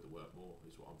enjoy the work more.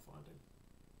 Is what I'm finding.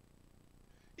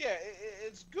 yeah,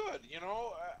 it's good.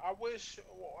 I wish.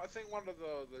 Well, I think one of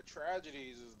the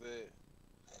tragedies is that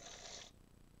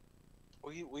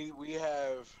we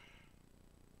have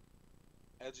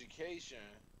education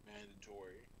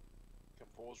mandatory,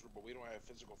 compulsory, but we don't have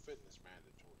physical fitness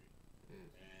mandatory, Mm.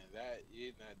 and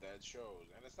that shows.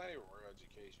 And it's not even real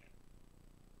education.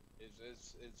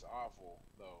 It's awful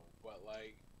though. But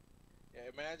like, yeah,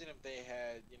 imagine if they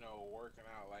had working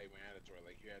out like mandatory,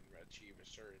 like you had to achieve a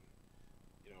certain,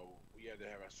 you had to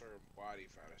have a certain body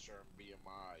fat, a certain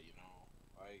BMI,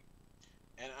 like.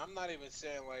 And I'm not even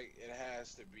saying like it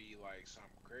has to be like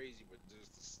something crazy, but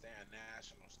just the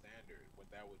national standard, what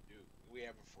that would do. We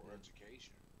have it for Mm.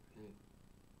 education, Mm.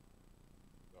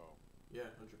 so Yeah,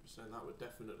 100%. That would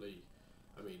definitely,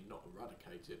 I mean, not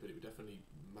eradicate it, but it would definitely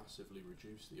massively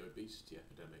reduce the obesity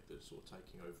epidemic that's sort of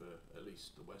taking over at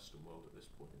least the Western world at this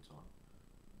point in time.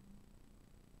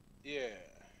 yeah.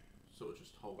 Sort of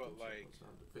just hold But themselves like, on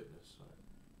standard fitness. So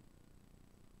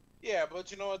yeah,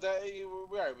 but you know what that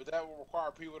right, but that will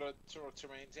require people to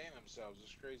maintain themselves.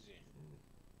 It's crazy. mm,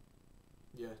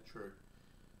 yeah, true.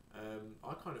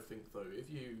 I kind of think though, if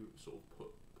you sort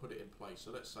of put it in place,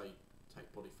 so let's say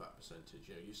take body fat percentage.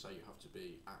 You say you have to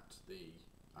be at the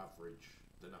average,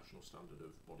 the national standard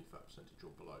of body fat percentage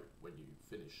or below when you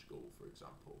finish school, for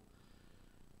example.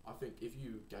 I think if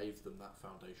you gave them that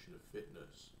foundation of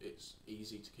fitness, it's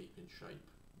easy to keep in shape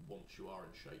once you are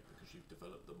in shape because you've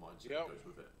developed the mindset that Yep. goes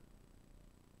with it.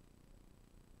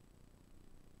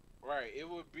 Right. It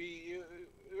would be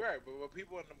right, but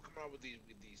people end up coming up with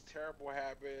these terrible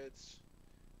habits,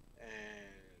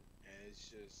 and it's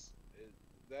just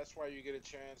that's why you get a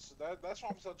chance. That's why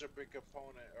I'm such a big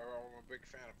component, or I'm a big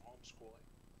fan of homeschooling,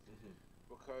 Hmm.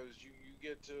 because you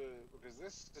get to, because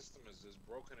this system is just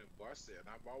broken and busted, and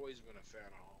I've always been a fan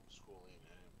of homeschooling,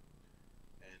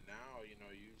 and now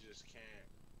you just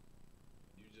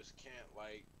can't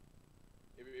like,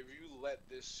 if you let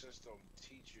this system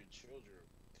teach your children,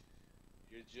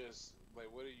 you're just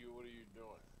like, what are you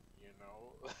doing? You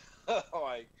know,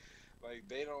 like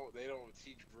they don't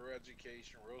teach real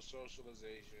education, real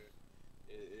socialization.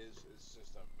 It's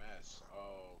just a mess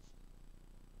of,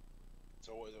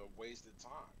 so it's a wasted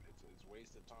time. It's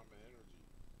wasted time and energy.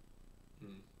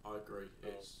 I agree. So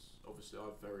It's obviously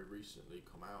I've very recently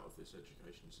come out of this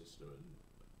education system, and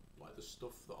like the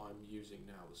stuff that I'm using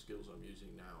now, the skills I'm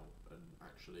using now, and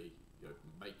actually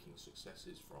making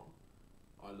successes from,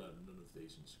 I learned none of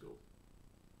these in school.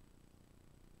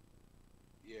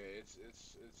 yeah, it's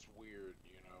weird.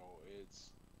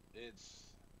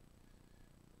 It's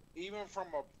even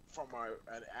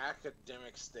an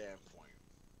academic standpoint,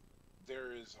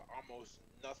 there is almost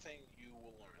nothing you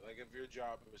will learn. Like if your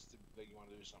job is to, like, you want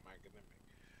to do something academic,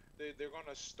 they're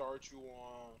gonna start you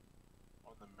on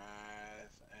the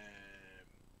math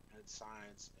and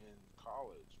science in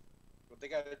college, but they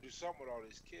got to do something with all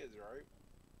these kids, right?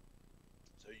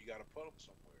 So you got to put them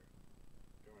somewhere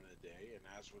during the day, and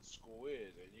that's what school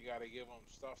is. And you got to give them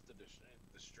stuff to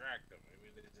distract them. I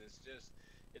mean, it's just,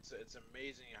 it's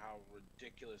amazing how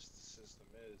ridiculous the system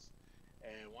is.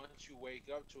 And once you wake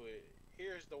up to it,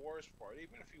 here's the worst part.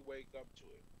 Even if you wake up to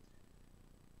it,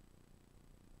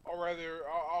 or rather,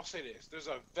 I'll say this: there's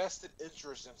a vested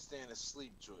interest in staying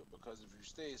asleep to it, because if you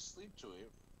stay asleep to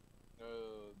it,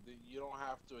 you don't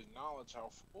have to acknowledge how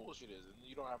foolish it is, and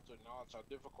you don't have to acknowledge how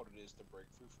difficult it is to break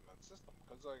free from that system.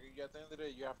 Because like at the end of the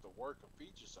day, you have to work and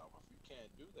feed yourself. If you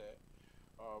can't do that,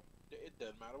 it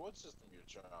doesn't matter what system your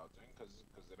child's in, because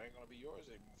it ain't gonna be yours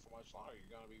anymore for much longer.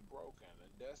 You're gonna be broken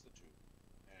and destitute,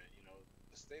 and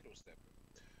the state will step in.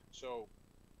 So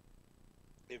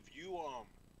if you um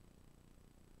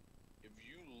if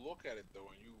you look at it though,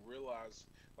 and you realize,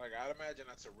 like, I'd imagine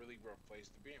that's a really rough place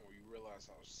to be in, where you realize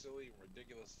how silly and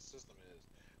ridiculous the system is,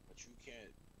 but you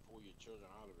can't pull your children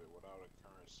out of it without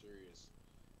incurring serious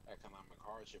economic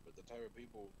hardship. But the type of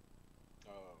people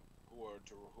uh, who are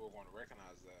going to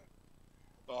recognize that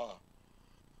uh,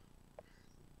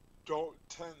 don't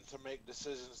tend to make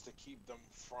decisions to keep them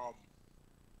from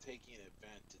taking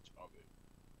advantage of it.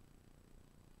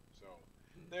 So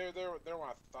Mm. there are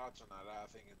my thoughts on that. I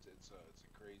think it's a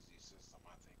crazy system.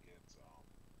 I think it's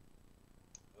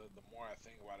the more I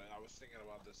think about it, I was thinking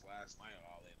about this last night.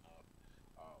 Oddly enough,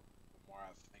 the more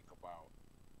I think about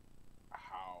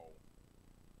how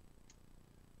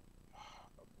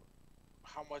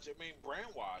much, I mean,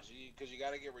 brainwash, because you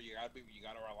got to get where you got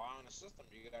to rely on the system.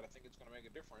 You got to think it's going to make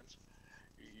a difference.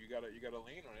 You got to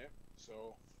lean on it.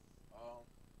 So um,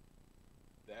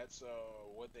 that's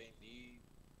what they need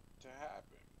to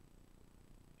happen.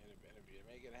 And if you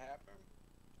make it happen,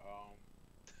 um,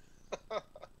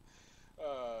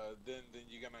 then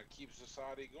you're gonna keep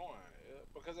society going.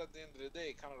 Because at the end of the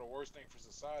day, kind of the worst thing for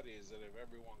society is that if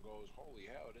everyone goes, "Holy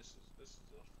hell, this is as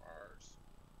far as,"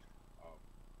 um,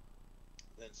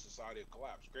 then society will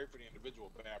collapse. Great for the individual,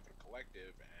 bad for the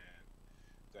collective,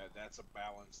 and that's a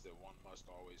balance that one must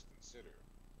always consider.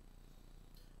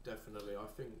 Definitely, I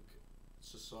think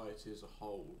society as a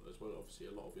whole, as well, obviously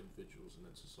a lot of individuals, and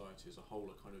then society as a whole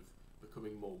are kind of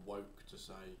becoming more woke to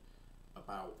say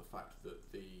about the fact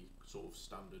that the sort of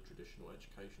standard traditional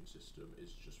education system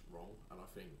is just wrong. And I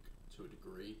think to a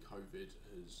degree, COVID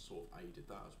has sort of aided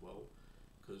that as well.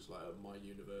 Because like at my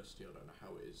university, I don't know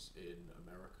how it is in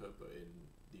America, but in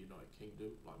the United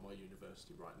Kingdom, like my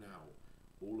university right now,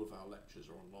 all of our lectures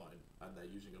are online and they're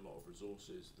using a lot of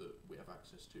resources that we have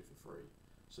access to for free.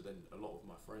 So then a lot of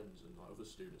my friends and like other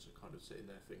students are kind of sitting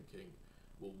there thinking,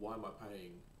 well, why am I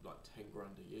paying like 10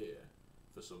 grand a year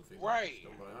for something that I could Right. just do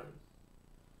on my own?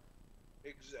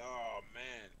 Oh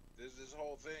man, this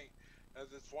whole thing.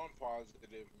 That's one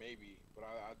positive, maybe, but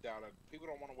I doubt it. People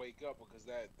don't want to wake up because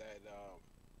that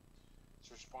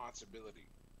it's responsibility.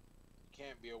 You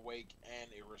can't be awake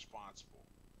and irresponsible,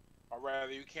 or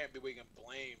rather, you can't be awake and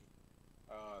blame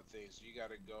things. You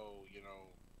got to go.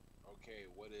 Okay,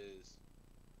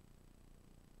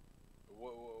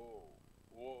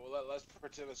 let's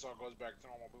pretend this all goes back to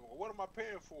normal. People go, what am I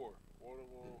paying for?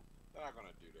 Mm. They're not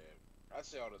gonna do that. I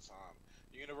say all the time,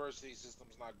 the university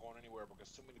system's not going anywhere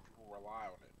because too many people rely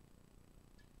on it.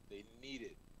 They need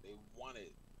it. They want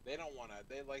it. They don't want to.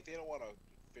 They don't want to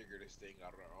figure this thing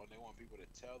out on their own. They want people to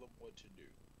tell them what to do.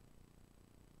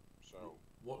 So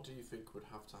What do you think would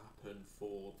have to happen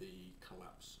for the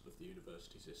collapse of the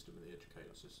university system and the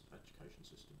education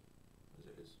system as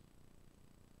it is?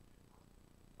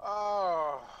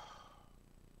 uh,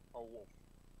 oh, well,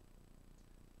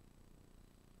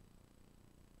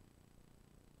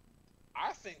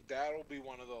 I think that'll be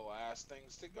one of the last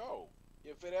things to go,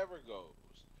 if it ever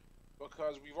goes,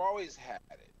 because we've always had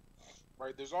it,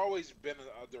 right? There's always been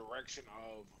a direction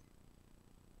of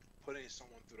putting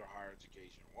someone through the higher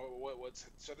education. What's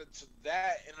so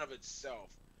that in and of itself,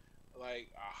 like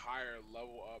a higher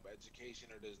level of education,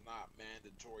 it is not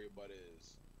mandatory but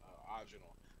is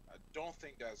optional. I don't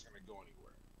think that's going to go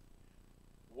anywhere.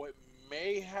 What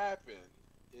may happen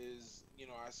is,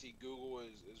 I see Google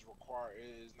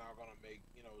is now going to make,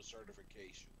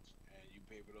 certifications, and you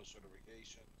pay for those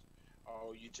certifications.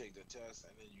 Oh, you take the test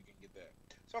and then you can get that.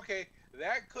 So okay,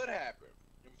 that could happen.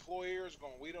 Employers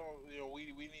going, we don't,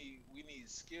 we need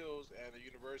skills, and the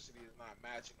university is not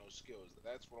matching those skills.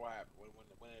 That's what will happen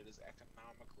when it is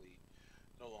economically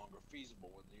no longer feasible,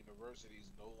 when the universities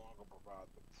no longer provide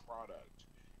the product,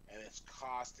 and it's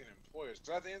costing employers.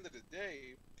 So at the end of the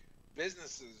day,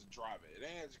 businesses drive it. It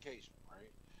ain't education,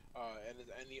 right? And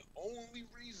the only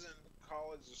reason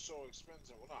college is so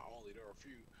expensive, well, not only, there are a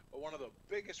few, but one of the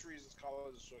biggest reasons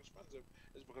college is so expensive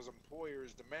is because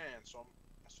employers demand. So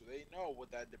they know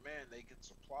with that demand they can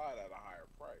supply it at a higher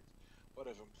price. But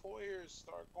if employers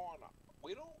start going,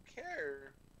 we don't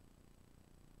care.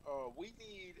 We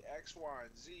need X, Y,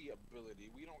 and Z ability.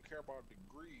 We don't care about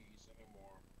degrees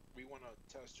anymore. We want to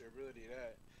test your ability at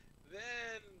that.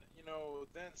 Then,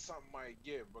 then something might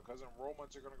give, because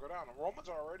enrollments are going to go down. Enrollments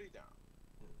are already down,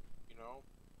 you know.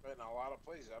 In a lot of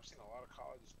places, I've seen a lot of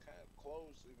colleges kind of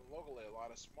close, even locally, a lot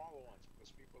of smaller ones,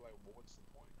 because people are like, well, what's the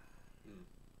point? Mm.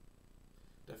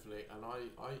 Definitely, and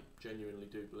I genuinely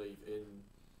do believe in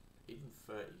even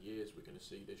 30 years we're going to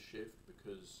see this shift,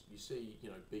 because you see,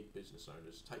 big business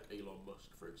owners, take Elon Musk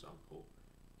for example.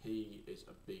 He is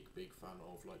a big fan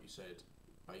of, like you said,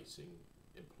 basing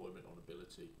employment on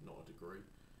ability, not a degree.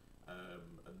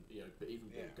 And but even Yeah,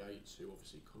 Bill Gates, who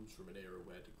obviously comes from an era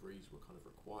where degrees were kind of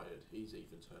required, he's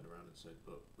even turned around and said,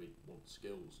 but we want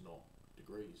skills, not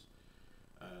degrees.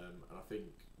 And I think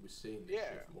we're seeing this yeah,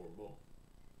 shift more and more.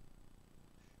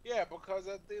 yeah. Because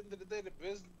at the end of the day, the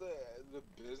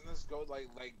business goes like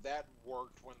that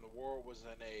worked when the world was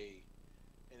in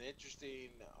an interesting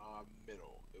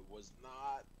middle. It was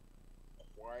not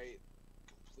quite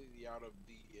completely out of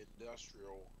the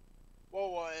industrial.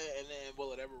 And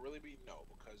will it ever really be? No,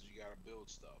 because you got to build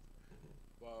stuff. Hmm.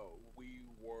 But we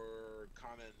were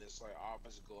kind of in this like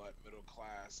office glut middle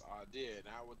class idea.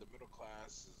 Now with the middle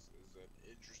class is an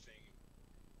interesting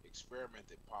experiment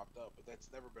that popped up, but that's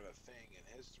never been a thing in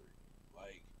history.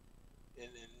 Like in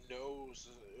no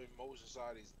in most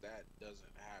societies that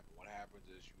doesn't happen. What happens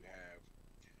is you have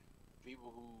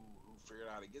people who figured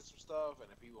out how to get some stuff, and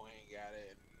the people who ain't got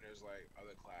it, and there's like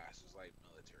other classes like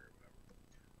military or whatever.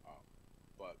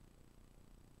 But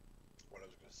what I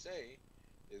was gonna say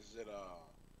is that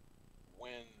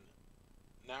when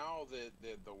now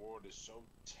that the world is so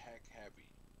tech heavy,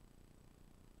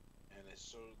 and it's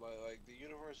so like the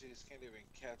universities can't even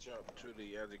catch up to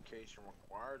the education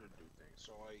required to do things.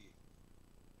 So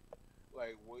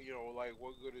like what like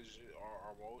what good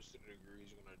are most of the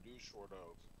degrees gonna do short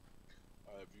of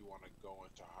if you want to go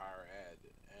into higher ed,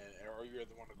 and or you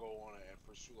either want to go on and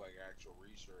pursue like actual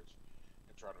research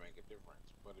and try to make a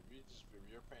difference. But if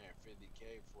you're paying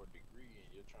 50K for a degree and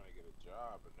you're trying to get a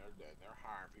job and they're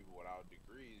hiring people without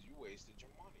degrees, you wasted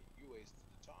your money, you wasted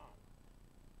the time,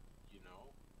 you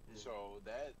know. Mm. So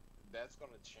that's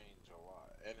gonna change a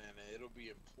lot, and it'll be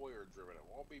employer driven. It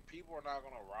won't be people are not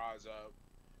gonna rise up.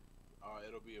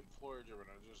 It'll be employer driven.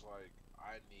 I'm just like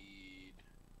I need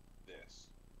this.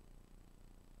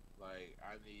 Like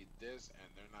I need this, and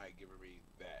they're not giving me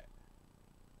that.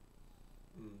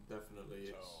 Definitely,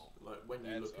 it's So like when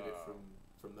you that's look at it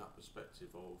from that perspective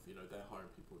of they're hiring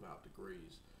people without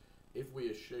degrees. If we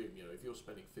assume if you're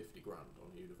spending 50 grand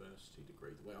on a university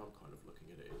degree, the way I'm kind of looking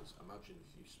at it is imagine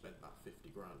if you spent that 50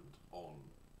 grand on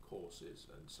courses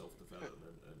and self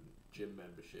development and gym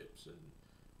memberships and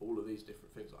all of these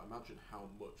different things. I imagine how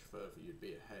much further you'd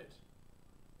be ahead.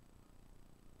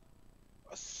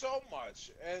 so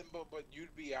much, and but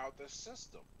you'd be out the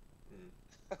system. Mm.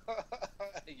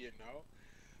 you know,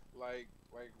 like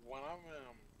when I'm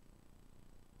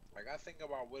like I think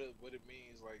about what it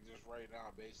means like just right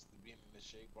now, basically being in the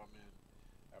shape I'm in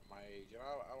at my age, and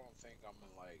I don't think I'm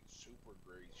in like super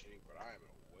great shape, but I am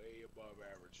in way above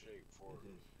average shape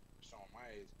Hmm. for someone my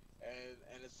age.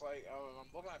 And it's like I'm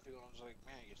looking at people, and I'm just like,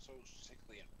 man, you're so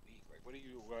sickly and weak. Like, what do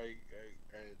you like?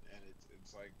 And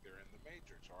it's like they're in the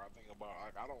matrix. Or I think about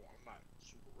like I'm not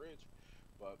super rich,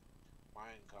 but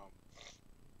my income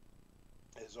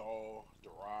is all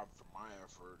derived from my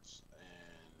efforts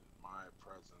and my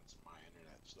presence, my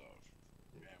internet stuff.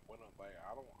 And when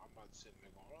I'm not sitting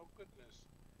there going, oh goodness,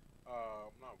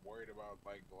 I'm not worried about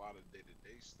like a lot of day to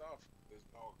day stuff.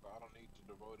 I don't need to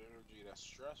devote energy that's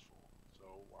stressful. So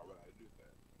why would I do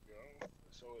that? You know.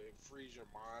 So it frees your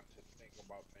mind to think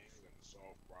about things and to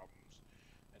solve problems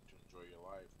and to enjoy your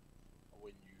life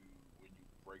when you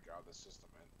break out of the system.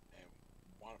 And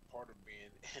one part of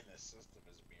being in the system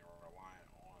is being reliant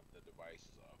on the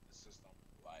devices of the system,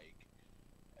 like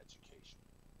education.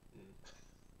 Mm.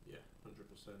 Yeah, 100%.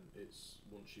 It's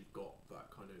once you've got that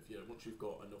kind of once you've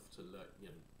got enough to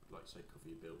like say cover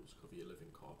your bills, cover your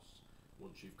living costs.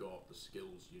 Once you've got the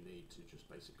skills you need to just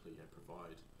basically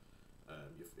provide,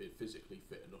 you're physically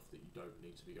fit enough that you don't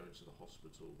need to be going to the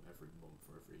hospital every month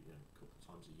or every couple of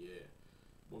times a year.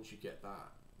 Once you get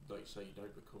that, like say you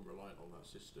don't become reliant on that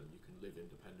system, you can live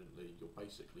independently. You're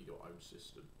basically your own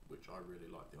system, which I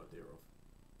really like the idea of.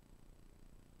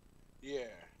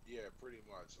 Yeah, yeah, pretty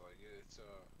much. Like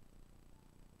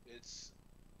it's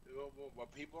but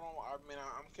people don't. I mean,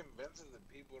 I'm convinced that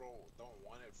people don't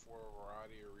want it for a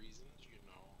variety of reasons.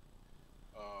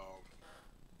 Um,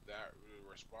 that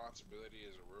responsibility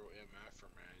is a real MF for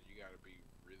man. You got to be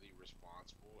really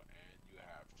responsible, and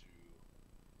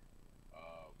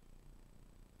um,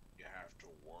 you have to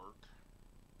work.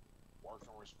 Work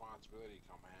and responsibility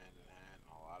come hand in hand.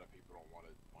 And a lot of people don't want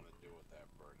to deal with that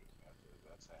burden.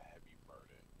 That's a heavy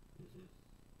burden, Hmm.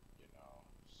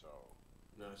 So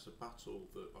No, it's a battle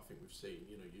that I think we've seen.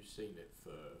 You've seen it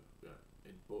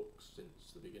in books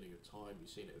since the beginning of time. You've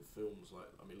seen it in films. Like,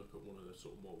 I mean, look at one of the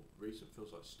sort of more recent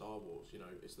films like Star Wars.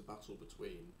 It's the battle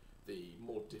between the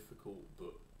more difficult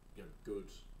but good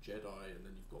Jedi, and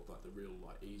then you've got like the real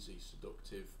like easy,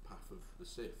 seductive path of the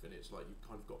Sith. And it's like you've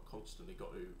kind of constantly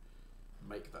got to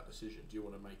make that decision. Do you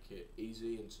want to make it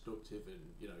easy and seductive and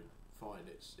fine,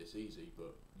 it's easy,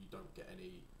 but you don't get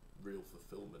any real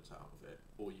fulfillment out of it,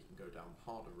 or you can go down the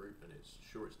harder route and it's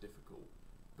difficult,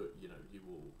 but you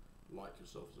will like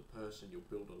yourself as a person. You'll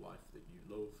build a life that you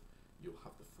love. You'll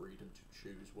have the freedom to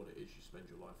choose what it is you spend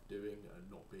your life doing and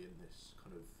not be in this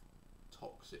kind of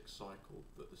toxic cycle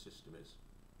that the system is.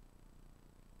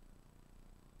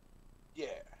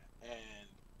 yeah,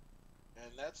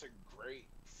 and that's a great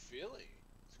feeling.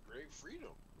 It's a great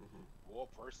freedom. Hmm. Will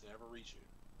a person ever reach it?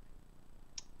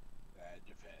 That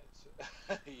depends.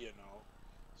 you know.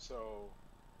 So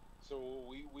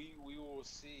we will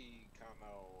see kind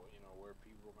of where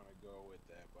people are gonna go with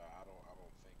that, but I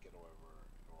don't think it'll ever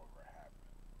happen.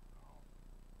 Um,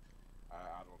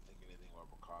 I don't think anything will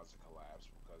ever cause a collapse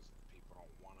because people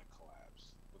don't want to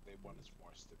collapse. What they want Mm. is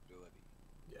more stability,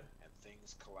 Yeah. and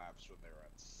things collapse when they're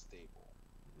unstable.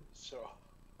 So,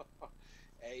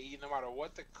 no matter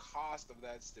what the cost of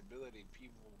that stability,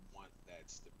 people want that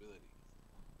stability.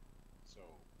 So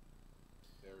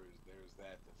there's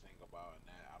that to think about, and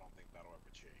that I don't think that'll ever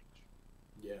change.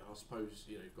 Yeah, I suppose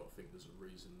you've got to think there's a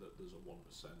reason that there's a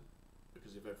 1%,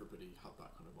 because if everybody had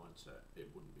that kind of mindset, it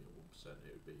wouldn't be a 1%.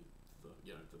 It would be the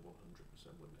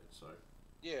 100%, wouldn't it? So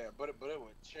Yeah, but it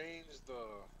would change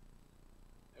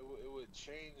it would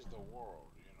change the world,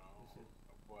 you know.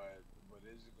 But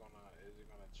is it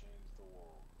gonna change the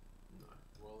world? no,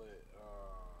 Will it?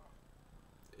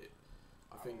 it,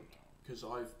 I I think don't know. because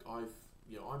I've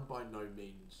I'm by no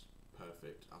means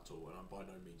perfect at all, and I'm by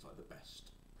no means like the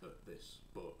best at this,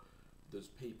 but there's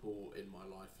people in my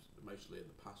life, mostly in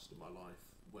the past in my life,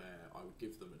 where I would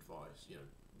give them advice,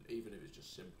 even if it's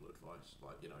just simple advice,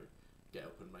 like, get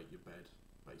up and make your bed,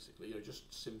 basically, just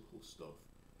simple stuff.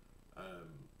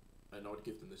 Um, and I'd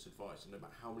give them this advice, and no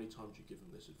matter how many times you give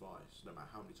them this advice, no matter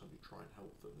how many times you try and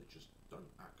help them, they just don't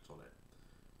act on it.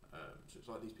 So it's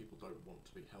like these people don't want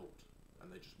to be helped, and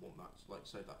they just want that, like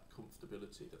say, that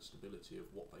comfortability, that stability of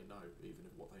what they know, even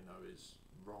if what they know is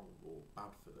wrong or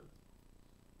bad for them.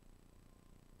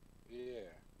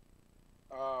 Yeah.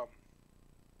 Um.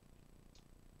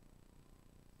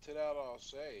 To that I'll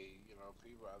say,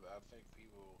 people. I think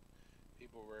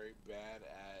people are very bad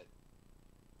at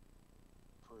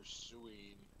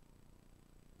pursuing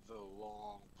the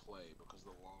long play because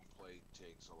the long play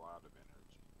takes a lot of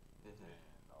energy Hmm. and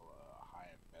a high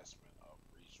investment of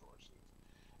resources,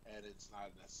 and it's not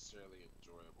necessarily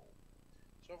enjoyable.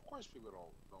 So of course people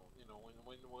don't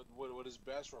what is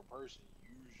best for a person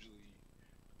usually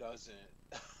doesn't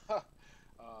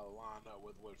line up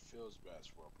with what feels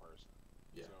best for a person.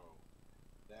 Yeah. So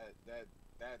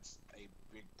that's a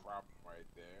big problem right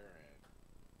there, and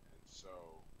so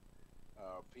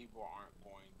people aren't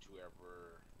going to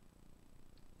ever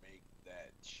make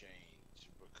that change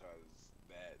because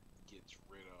that gets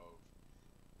rid of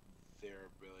their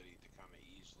ability to kind of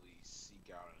easily seek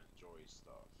out and enjoy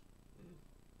stuff, Mm.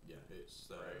 Yeah,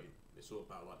 right? it's all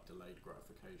about like delayed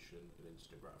gratification and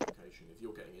instant gratification. If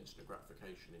you're getting instant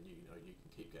gratification and you can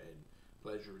keep getting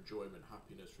pleasure, enjoyment,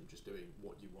 happiness from just doing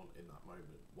what you want in that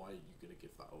moment, why are you going to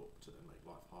give that up to then make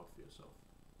life hard for yourself?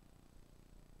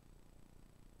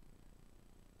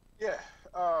 Yeah.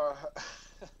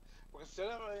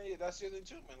 Because that's the other thing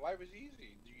too, man. Life is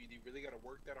easy. Do you really got to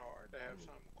work that hard to have Mm.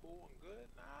 something cool and good?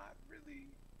 Not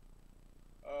really.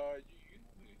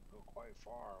 You can go quite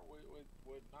far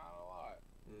with not a lot.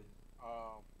 Mm.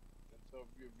 Um, and so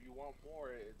if you want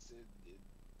more, it's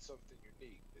something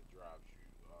unique that drives you.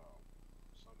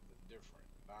 Something different.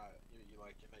 Not you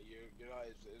like you're not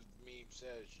as the meme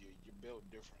says you're built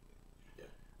differently. Yeah.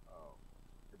 Um,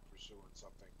 you're pursuing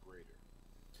something greater.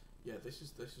 Yeah, this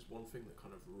is one thing that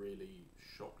kind of really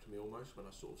shocked me almost when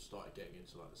I sort of started getting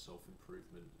into like the self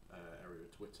improvement area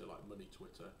of Twitter, like money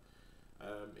Twitter,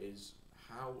 is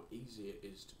how easy it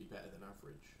is to be better than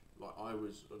average. Like I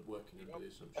was working under Yep. the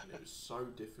assumption it was so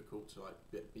difficult to like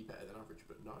be better than average,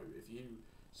 but no, if you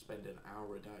spend an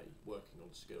hour a day working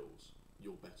on skills,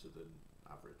 you're better than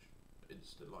average.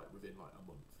 Instant, like within like a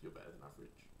month, you're better than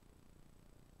average.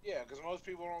 Yeah, because most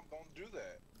people don't do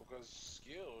that because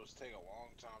skills take a long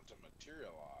time to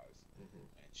materialize Hmm.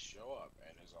 and show up,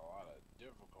 and there's a lot of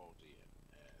difficulty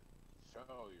and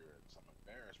failure and some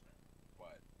embarrassment.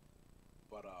 But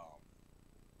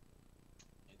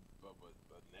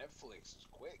but Netflix is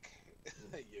quick,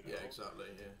 Mm. you Yeah, know. exactly.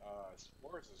 Yeah.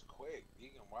 Sports is quick. You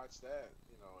can watch that.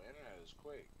 Internet is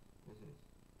quick. Hmm.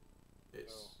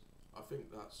 So I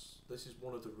think this is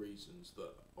one of the reasons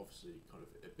that obviously kind of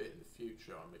a bit in the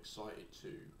future I'm excited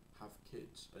to have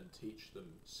kids and teach them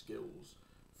skills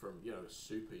from a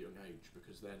super young age,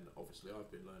 because then obviously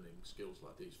I've been learning skills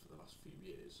like these for the last few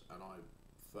years, and I'm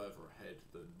further ahead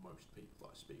than most people that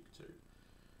I speak to,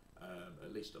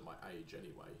 at least at my age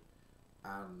anyway.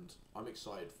 And I'm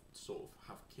excited to sort of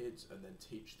have kids and then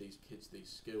teach these kids these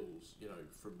skills,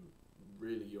 from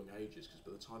really young ages. Because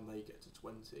by the time they get to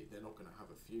 20, they're not going to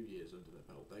have a few years under their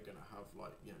belt. They're going to have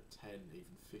like 10,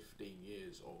 even 15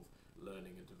 years of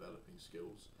learning and developing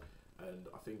skills. And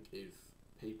I think if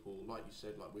people, like you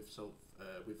said, like with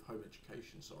home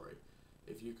education, sorry,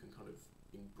 if you can kind of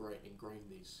ingrain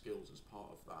these skills as part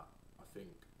of that, I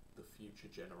think the future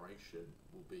generation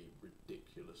will be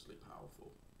ridiculously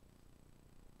powerful.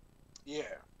 Yeah,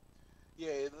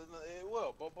 yeah, it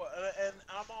will. But and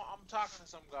I'm talking to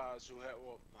some guys who have,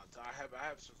 well, not I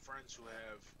have some friends who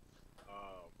have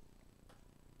um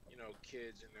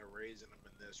kids, and they're raising them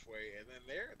in this way, and then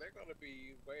they're gonna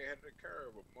be way ahead of the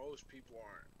curve, but most people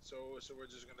aren't. So we're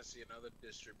just gonna see another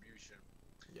distribution,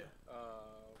 Yeah,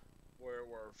 uh, where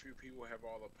a few people have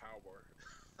all the power,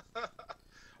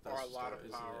 or that's a just how lot it of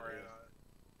is, isn't it? power, Yeah.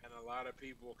 and a lot of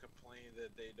people complain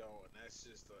that they don't, and that's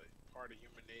just a part of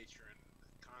human nature, and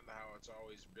kind of how it's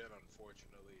always been,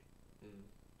 unfortunately. Mm.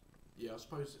 Yeah, I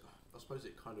suppose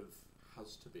it kind of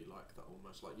has to be like that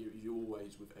almost. Like you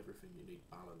always with everything you need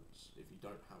balance. If you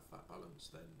don't have that balance,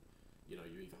 then you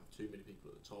either have too many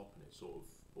people at the top and it sort of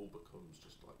all becomes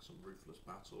just like some ruthless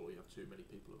battle, or you have too many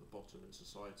people at the bottom and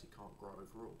society can't grow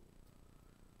overall.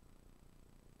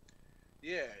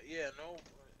 Yeah, yeah, no,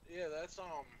 yeah, that's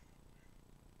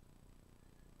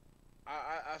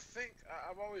I think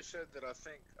I've always said that I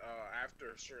think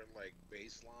after a certain like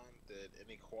baseline that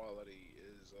inequality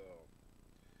is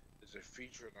a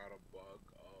feature, not a bug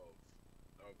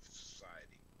of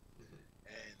society, Hmm.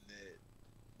 and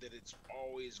that it's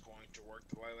always going to work.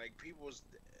 Like people's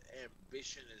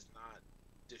ambition is not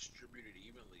distributed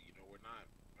evenly. We're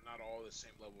not all the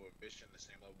same level of ambition, the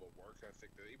same level of work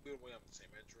ethic. That even we have the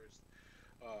same interests,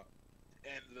 uh,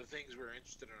 and the things we're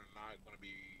interested in are not going to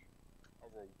be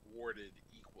rewarded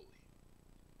equally.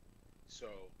 So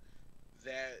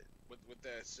that with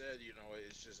that said,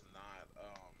 it's just not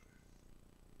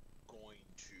going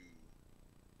to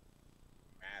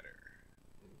matter.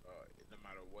 No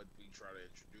matter what we try to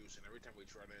introduce, and every time we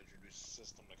try to introduce a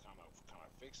system to kind of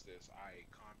fix this, i.e.,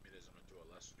 communism, and to a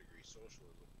lesser degree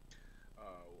socialism,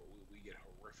 we get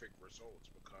horrific results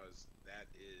because that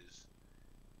is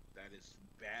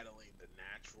battling the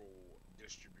natural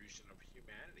distribution of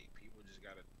humanity. People just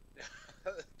gotta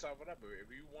toughen up.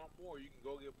 If you want more, you can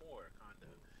go get more,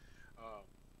 kinda. Um,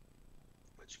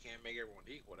 but you can't make everyone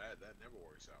equal. That never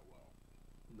works out well.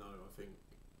 No, I think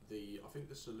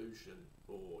the solution,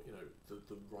 or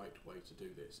the right way to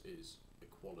do this is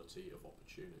equality of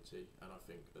opportunity. And I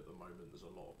think at the moment there's a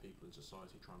lot of people in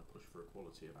society trying to push for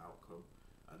equality of outcome,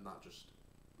 and that just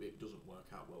it doesn't work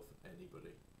out well for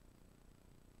anybody.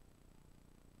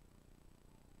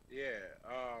 Yeah.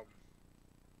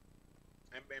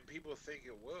 And people think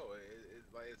it will.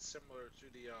 Like it's similar to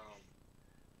the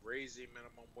raising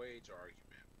minimum wage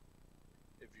argument.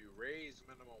 If you raise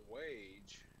minimum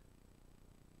wage,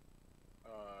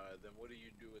 then what do you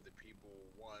do with the people,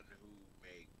 one, who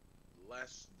make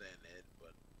less than it,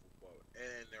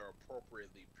 and they're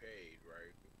appropriately paid,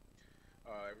 right?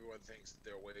 Everyone thinks that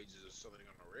their wages are suddenly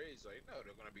going to raise. Like, no,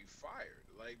 they're going to be fired.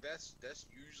 Like that's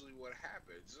usually what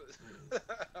happens. Mm.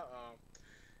 um,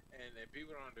 and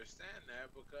people don't understand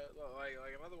that because, like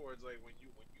in other words, like when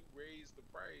you raise the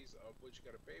price of what you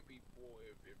got to pay people,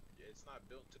 if it's not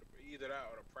built to the, either that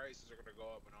or the prices are going to go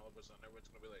up, and all of a sudden everyone's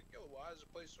going to be like, yo, why is the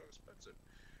place so expensive?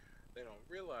 They don't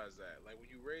realize that. Like when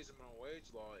you raise the minimum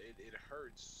wage law, it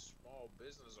hurts small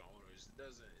business owners.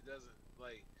 It doesn't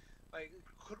like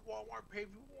could Walmart pay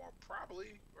people more?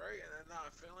 Probably, right? And they're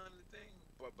not feeling anything.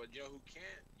 But you know who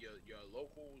can't? Your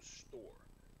local store,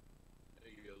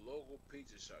 your local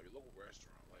pizza shop, your local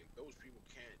restaurant. Like those people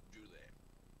can't do that.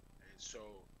 And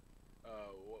so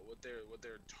what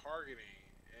they're targeting,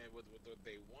 and what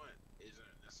they want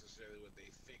isn't necessarily what they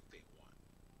think they want.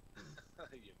 Mm.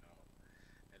 you know,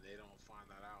 and they don't find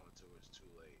that out until it's too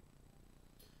late.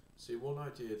 See, one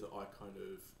idea that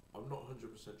I'm not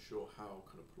 100% sure how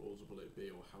kind of plausible it'd be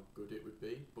or how good it would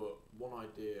be, but one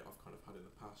idea I've kind of had in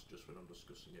the past, just when I'm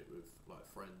discussing it with like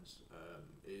friends,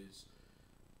 is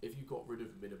if you got rid of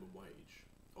minimum wage,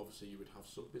 obviously you would have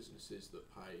some businesses that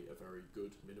pay a very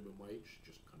good minimum wage,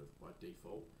 just kind of by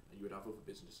default, and you would have other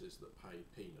businesses that pay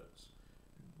peanuts.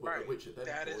 Right. Which at then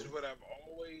That is point, what I've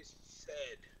always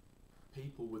said.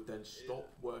 people would then It, stop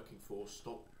working for,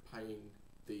 stop paying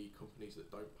the companies that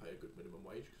don't pay a good minimum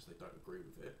wage because they don't agree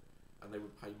with it, and they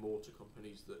would pay more to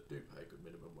companies that do pay a good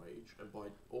minimum wage, and by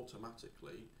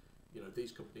automatically,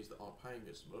 these companies that aren't paying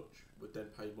as much would then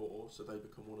pay more, so they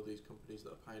become one of these companies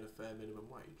that are paying a fair minimum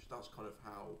wage. That's kind of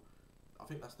how I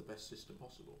think that's the best system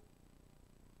possible.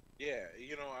 yeah,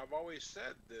 I've always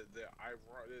said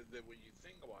that when you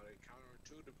think about it,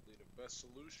 counterintuitively, the best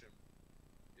solution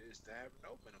is to have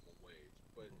no minimum wage.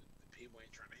 But Hmm. the people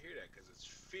ain't trying to hear that because it's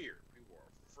fear. People are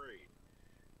afraid,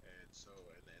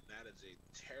 and that is a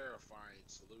terrifying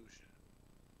solution.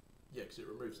 Yeah, because it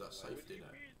removes that Like, what do safety you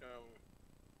net. mean?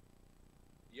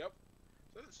 Yep.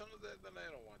 So some of that, then they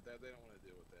don't want that. They don't want to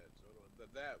deal with that. So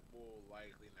that will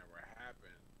likely never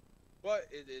happen. But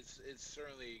it's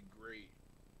certainly a great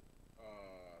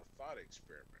thought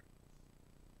experiment.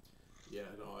 Yeah,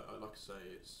 no, I like I say,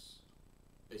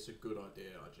 it's a good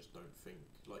idea. I just don't think,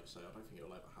 like you say, I don't think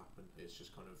it'll ever happen. It's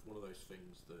just kind of one of those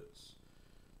things that's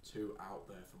too out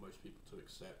there for most people to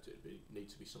accept. Need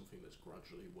to be something that's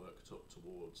gradually worked up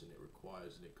towards, and it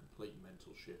requires a complete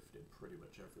mental shift in pretty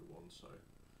much everyone. So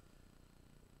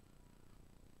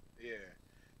Yeah.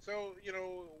 So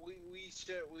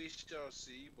we shall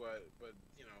see, but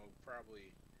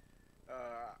probably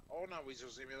oh no, we shall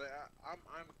see. I mean, like,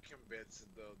 I'm convinced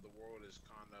that the world is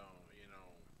kind of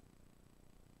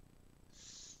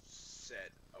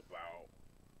set about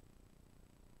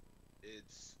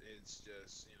it's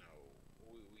just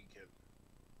we can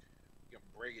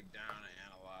break it down and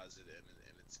analyze it,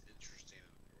 and it's interesting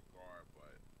in that regard.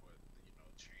 But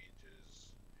changes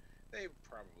they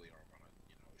probably aren't gonna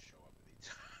show up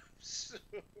anytime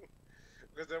soon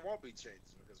because there won't be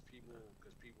changes no,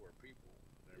 because people are people.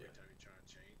 And yeah, every time you try and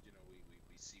change,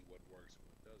 we see what works and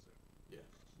what doesn't. yeah.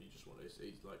 You just want it's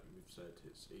easy, like we've said,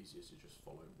 it's easier to just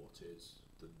follow what is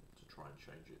than to try and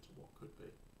change it to what could be.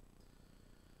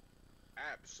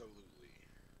 Absolutely.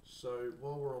 So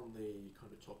while we're on the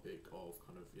kind of topic of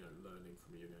kind of learning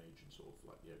from a young age and sort of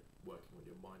like working on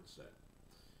your mindset,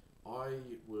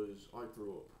 I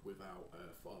grew up without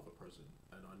a father present,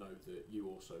 and I know that you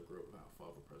also grew up without a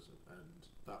father present, and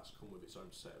that's come with its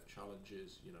own set of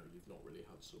challenges. You've not really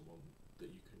had someone that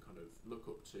you can kind of look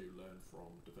up to, learn from,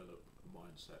 develop a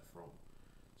mindset from.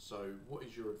 So, what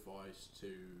is your advice to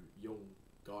young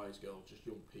guys, girls, just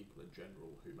young people in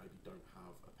general who maybe don't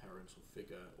have a parental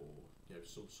figure or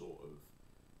some sort of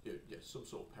some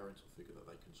sort of parental figure that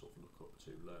they can sort of look up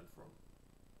to, learn from?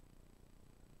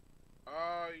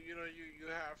 You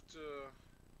have to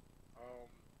um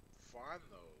find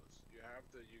those. You have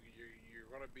to you're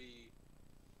gonna be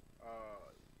uh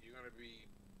you're gonna be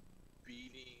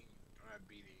beating not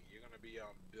beating. You're gonna be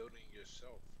building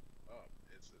yourself up.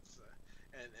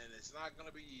 And it's not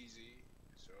gonna be easy.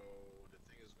 So the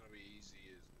thing is gonna be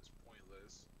easy is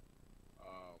pointless.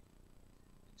 Um,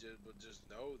 just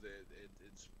know that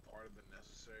it's part of the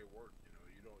necessary work.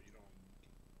 You don't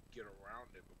get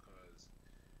around it because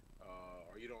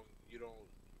or you don't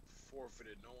forfeit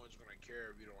it. No one's gonna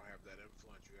care if you don't have that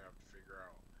influence. You have to figure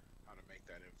out how to make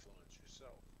that influence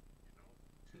yourself. You know.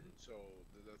 Mhm. So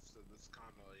that's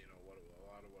kind of what a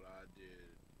lot of what I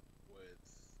did with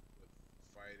with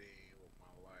fighting, with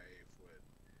my life,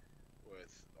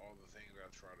 with all the things I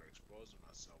try to expose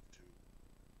myself to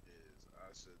is I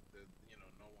said that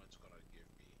no one's gonna give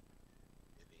me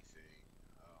anything.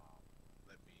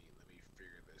 Let me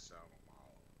figure this out on my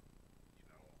own. You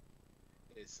know,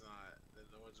 it's not that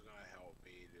no one's gonna help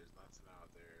me. There's nothing out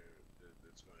there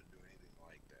that's gonna do anything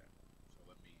like that. So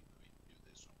let me do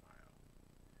this on my own,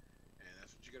 and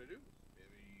that's what you gotta do. I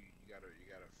mean, you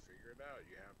gotta figure it out.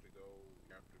 You have to go.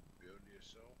 You have to build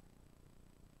yourself,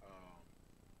 um,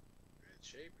 and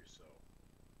shape yourself.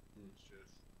 Mm. It's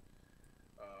just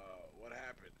what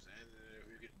happens, and if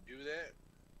you can do that,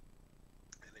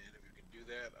 and if you can do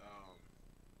that,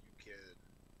 you can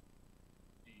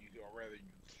or rather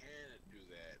you can do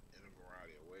that in a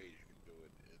variety of ways. You can do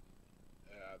it in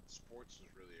sports is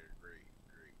really a great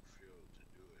field to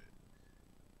do it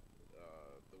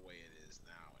the way it is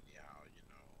now, and yeah,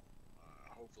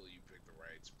 hopefully you pick the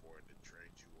right sport that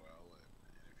trains you well, and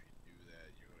if you do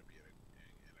that, you're going to be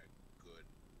in a good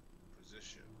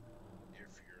position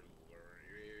if you're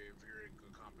if you're in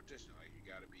good competition. Like you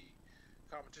got to be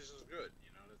competition is good.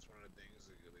 That's one of the things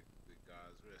that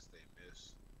guys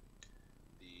miss.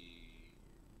 The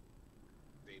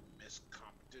they miss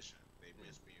competition. They Mm.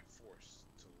 miss being forced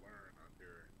to learn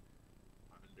under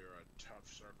a tough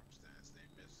circumstance. They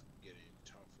miss getting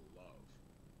tough love,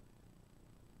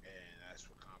 and that's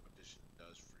what competition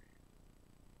does for you.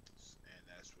 And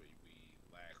that's what we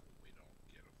lack when we don't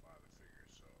get a father figure.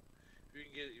 So if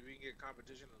you can get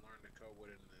competition and learn to cope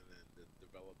with it, and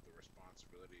develop the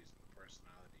responsibilities and the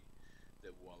personality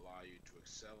that will allow you to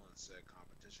excel in said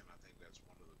competition, I think that's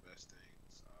one of the best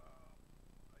things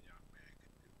a young man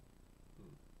can do.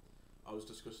 Mm. I was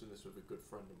discussing this with a good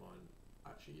friend of mine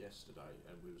actually yesterday,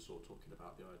 and we were sort of talking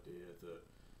about the idea that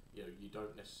you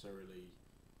don't necessarily.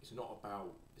 It's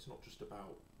not just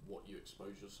about what you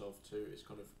expose yourself to. It's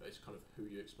kind of who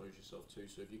you expose yourself to.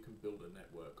 So if you can build a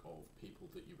network of people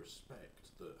that you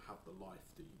respect, that have the life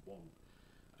that you want,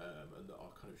 and that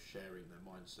are kind of sharing their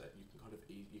mindset, you can kind of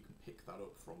you can pick that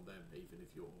up from them, even if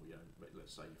you're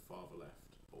let's say your father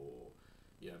left, or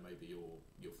maybe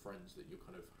your friends that you're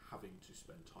kind of having to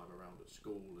spend time around at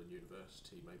school and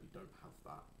university maybe don't have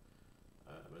that.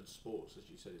 And sports, as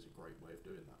you said, is a great way of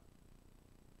doing that.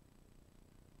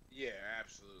 Yeah,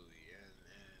 absolutely. And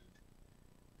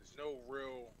there's no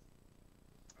real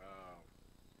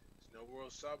There's no real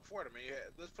support. I mean,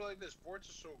 let's put it like this: sports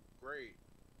are so great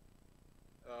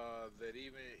that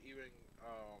even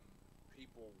um,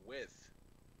 people with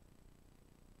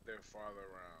their father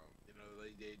around,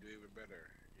 they do even better.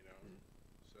 You know, Mm.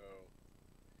 so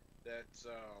that's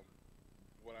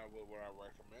what I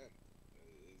recommend.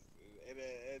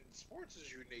 And sports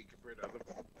is unique compared to other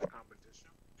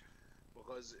competition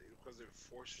because it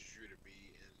forces you to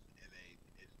be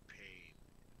in pain.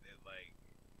 That like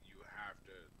you have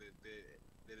to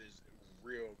that is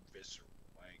real visceral.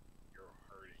 Like you're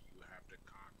hurting. You have to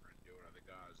conquer and do what other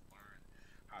guys learn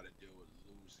how to deal with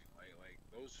losing. Like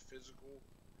those physical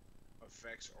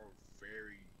effects are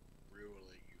very real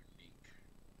and unique.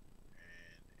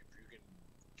 And if you can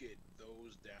get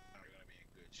those down, you're gonna be in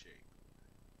good shape.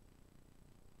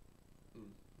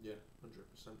 Mm. Yeah,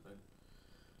 100% then.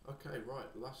 Okay, right,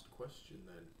 last question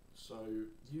then. So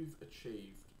you've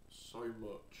achieved so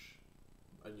much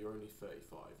and you're only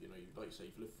 35, like you say,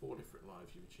 you've lived four different lives,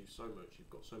 you've achieved so much, you've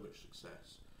got so much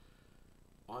success.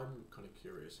 I'm kind of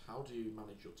curious, how do you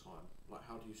manage your time? Like,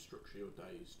 how do you structure your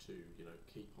days to,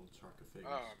 keep on track of things?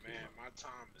 Oh man, my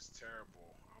time is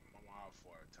terrible. I'm all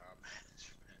for it, time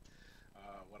management.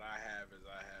 What I have is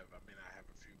I have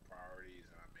a few priorities,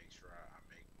 and I make sure I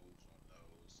make moves on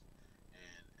those.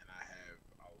 And I have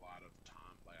a lot of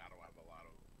time. Like I don't have a lot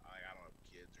of I don't have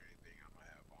kids or anything. I'm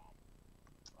gonna have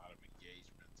a lot of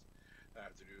engagements that I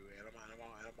have to do, and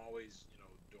I'm always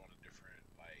doing a different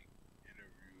like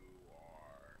interview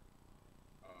or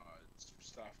some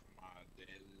stuff in my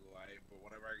daily life. But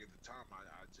whenever I get the time, I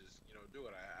just do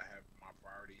it. I have my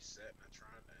priorities set, and I try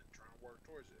and work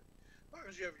towards it. As long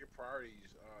as you have your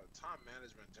priorities, time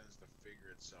management tends to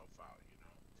figure itself out.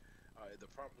 The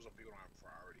problem is when people don't have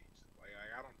priorities. Like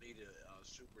I don't need a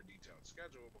super detailed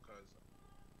schedule because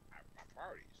I have my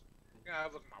priorities. I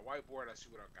look at my whiteboard, I see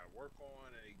what I got to work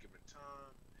on at any given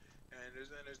time, and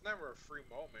there's never a free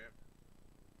moment,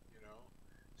 you know.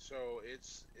 So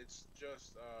it's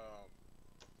just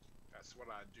that's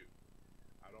what I do.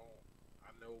 I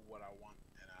know what I want,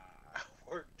 and I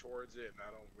work towards it, and I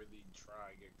don't really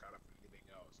try and get caught up in anything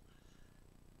else.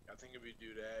 I think if you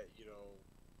do that, you're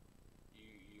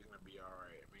gonna be all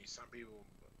right. I mean, some people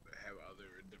have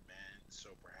other demands,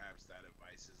 so perhaps that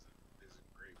advice isn't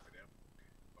great for them.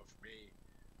 But for me,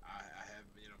 I have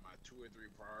my two or three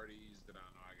priorities that I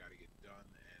know I got to get done,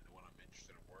 and what I'm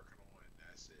interested in working on, and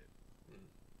that's it. Mm.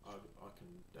 I can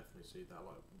definitely see that.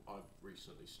 Like, I've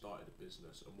recently started a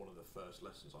business, and one of the first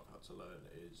lessons I've had to learn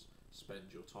is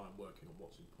spend your time working on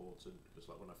what's important. Because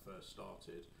like when I first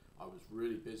started, I was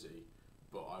really busy,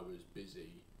 but I was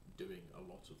busy doing a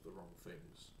lot of the wrong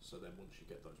things. So then once you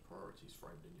get those priorities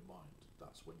framed in your mind,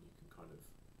 that's when you can kind of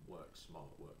work smart,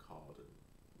 work hard, and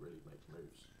really make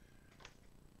moves.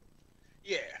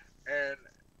 Yeah, and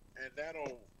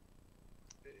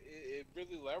it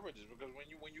really leverages because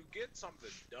when you get something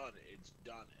done, it's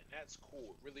done, and that's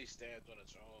cool. It really stands on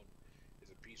its own as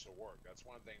a piece of work. That's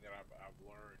one thing that I've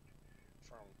learned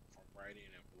from writing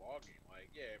and blogging. Like,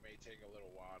 yeah, it may take a little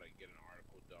while to get an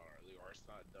article done, or it's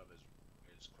not done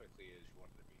as quickly as you want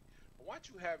it to be. But once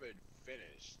you have it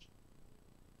finished,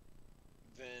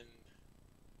 then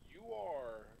you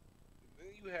are then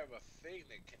you have a thing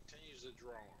that continues to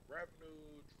draw in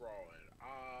revenue, draw in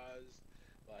odds,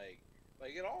 like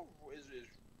it all is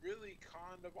really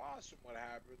kind of awesome what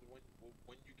happens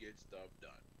when you get stuff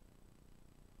done.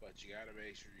 But you gotta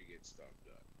make sure you get stuff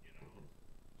done. Hmm.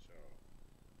 So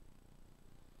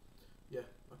Yeah,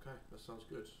 okay, that sounds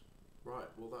good. Right,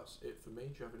 well, that's it for me.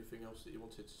 Do you have anything else that you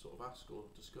wanted to sort of ask or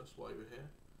discuss while you were here?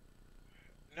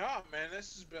 no, man,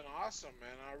 this has been awesome,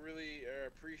 man. I really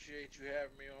appreciate you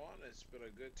having me on. It's been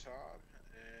a good time,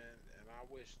 and I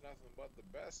wish nothing but the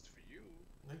best for you.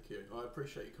 Thank you. I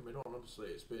appreciate you coming on. Honestly,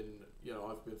 it's been,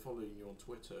 I've been following you on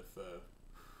Twitter for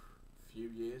a few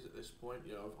years at this point.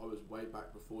 I was way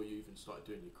back before you even started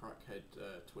doing your crackhead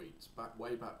tweets.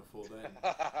 Way back before then.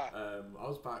 I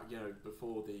was back,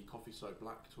 before the Coffee So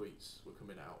Black tweets were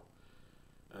coming out.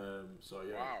 So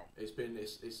yeah, Wow.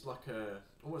 it's like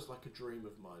almost like a dream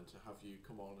of mine to have you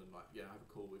come on and like have a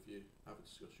call with you, have a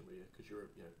discussion with you because you're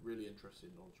a really interesting,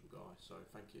 knowledgeable guy. So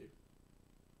thank you.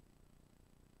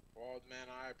 Well, man,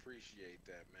 I appreciate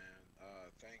that, man.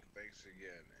 Thanks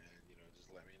again, and just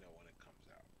let me know when it comes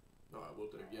out. All right,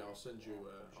 we'll do. Yeah, I'll push it.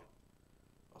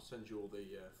 I'll send you all the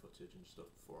footage and stuff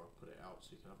before I put it out,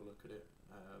 so you can have a look at it.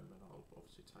 And I'll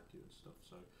obviously tag you and stuff.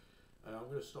 So I'm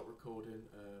going to stop recording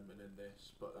and end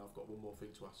this, but I've got one more thing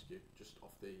to ask you, just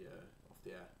off the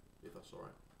air, if that's all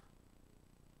right.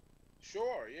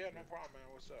 Sure, yeah, no Yeah. problem, man.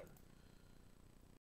 What's up?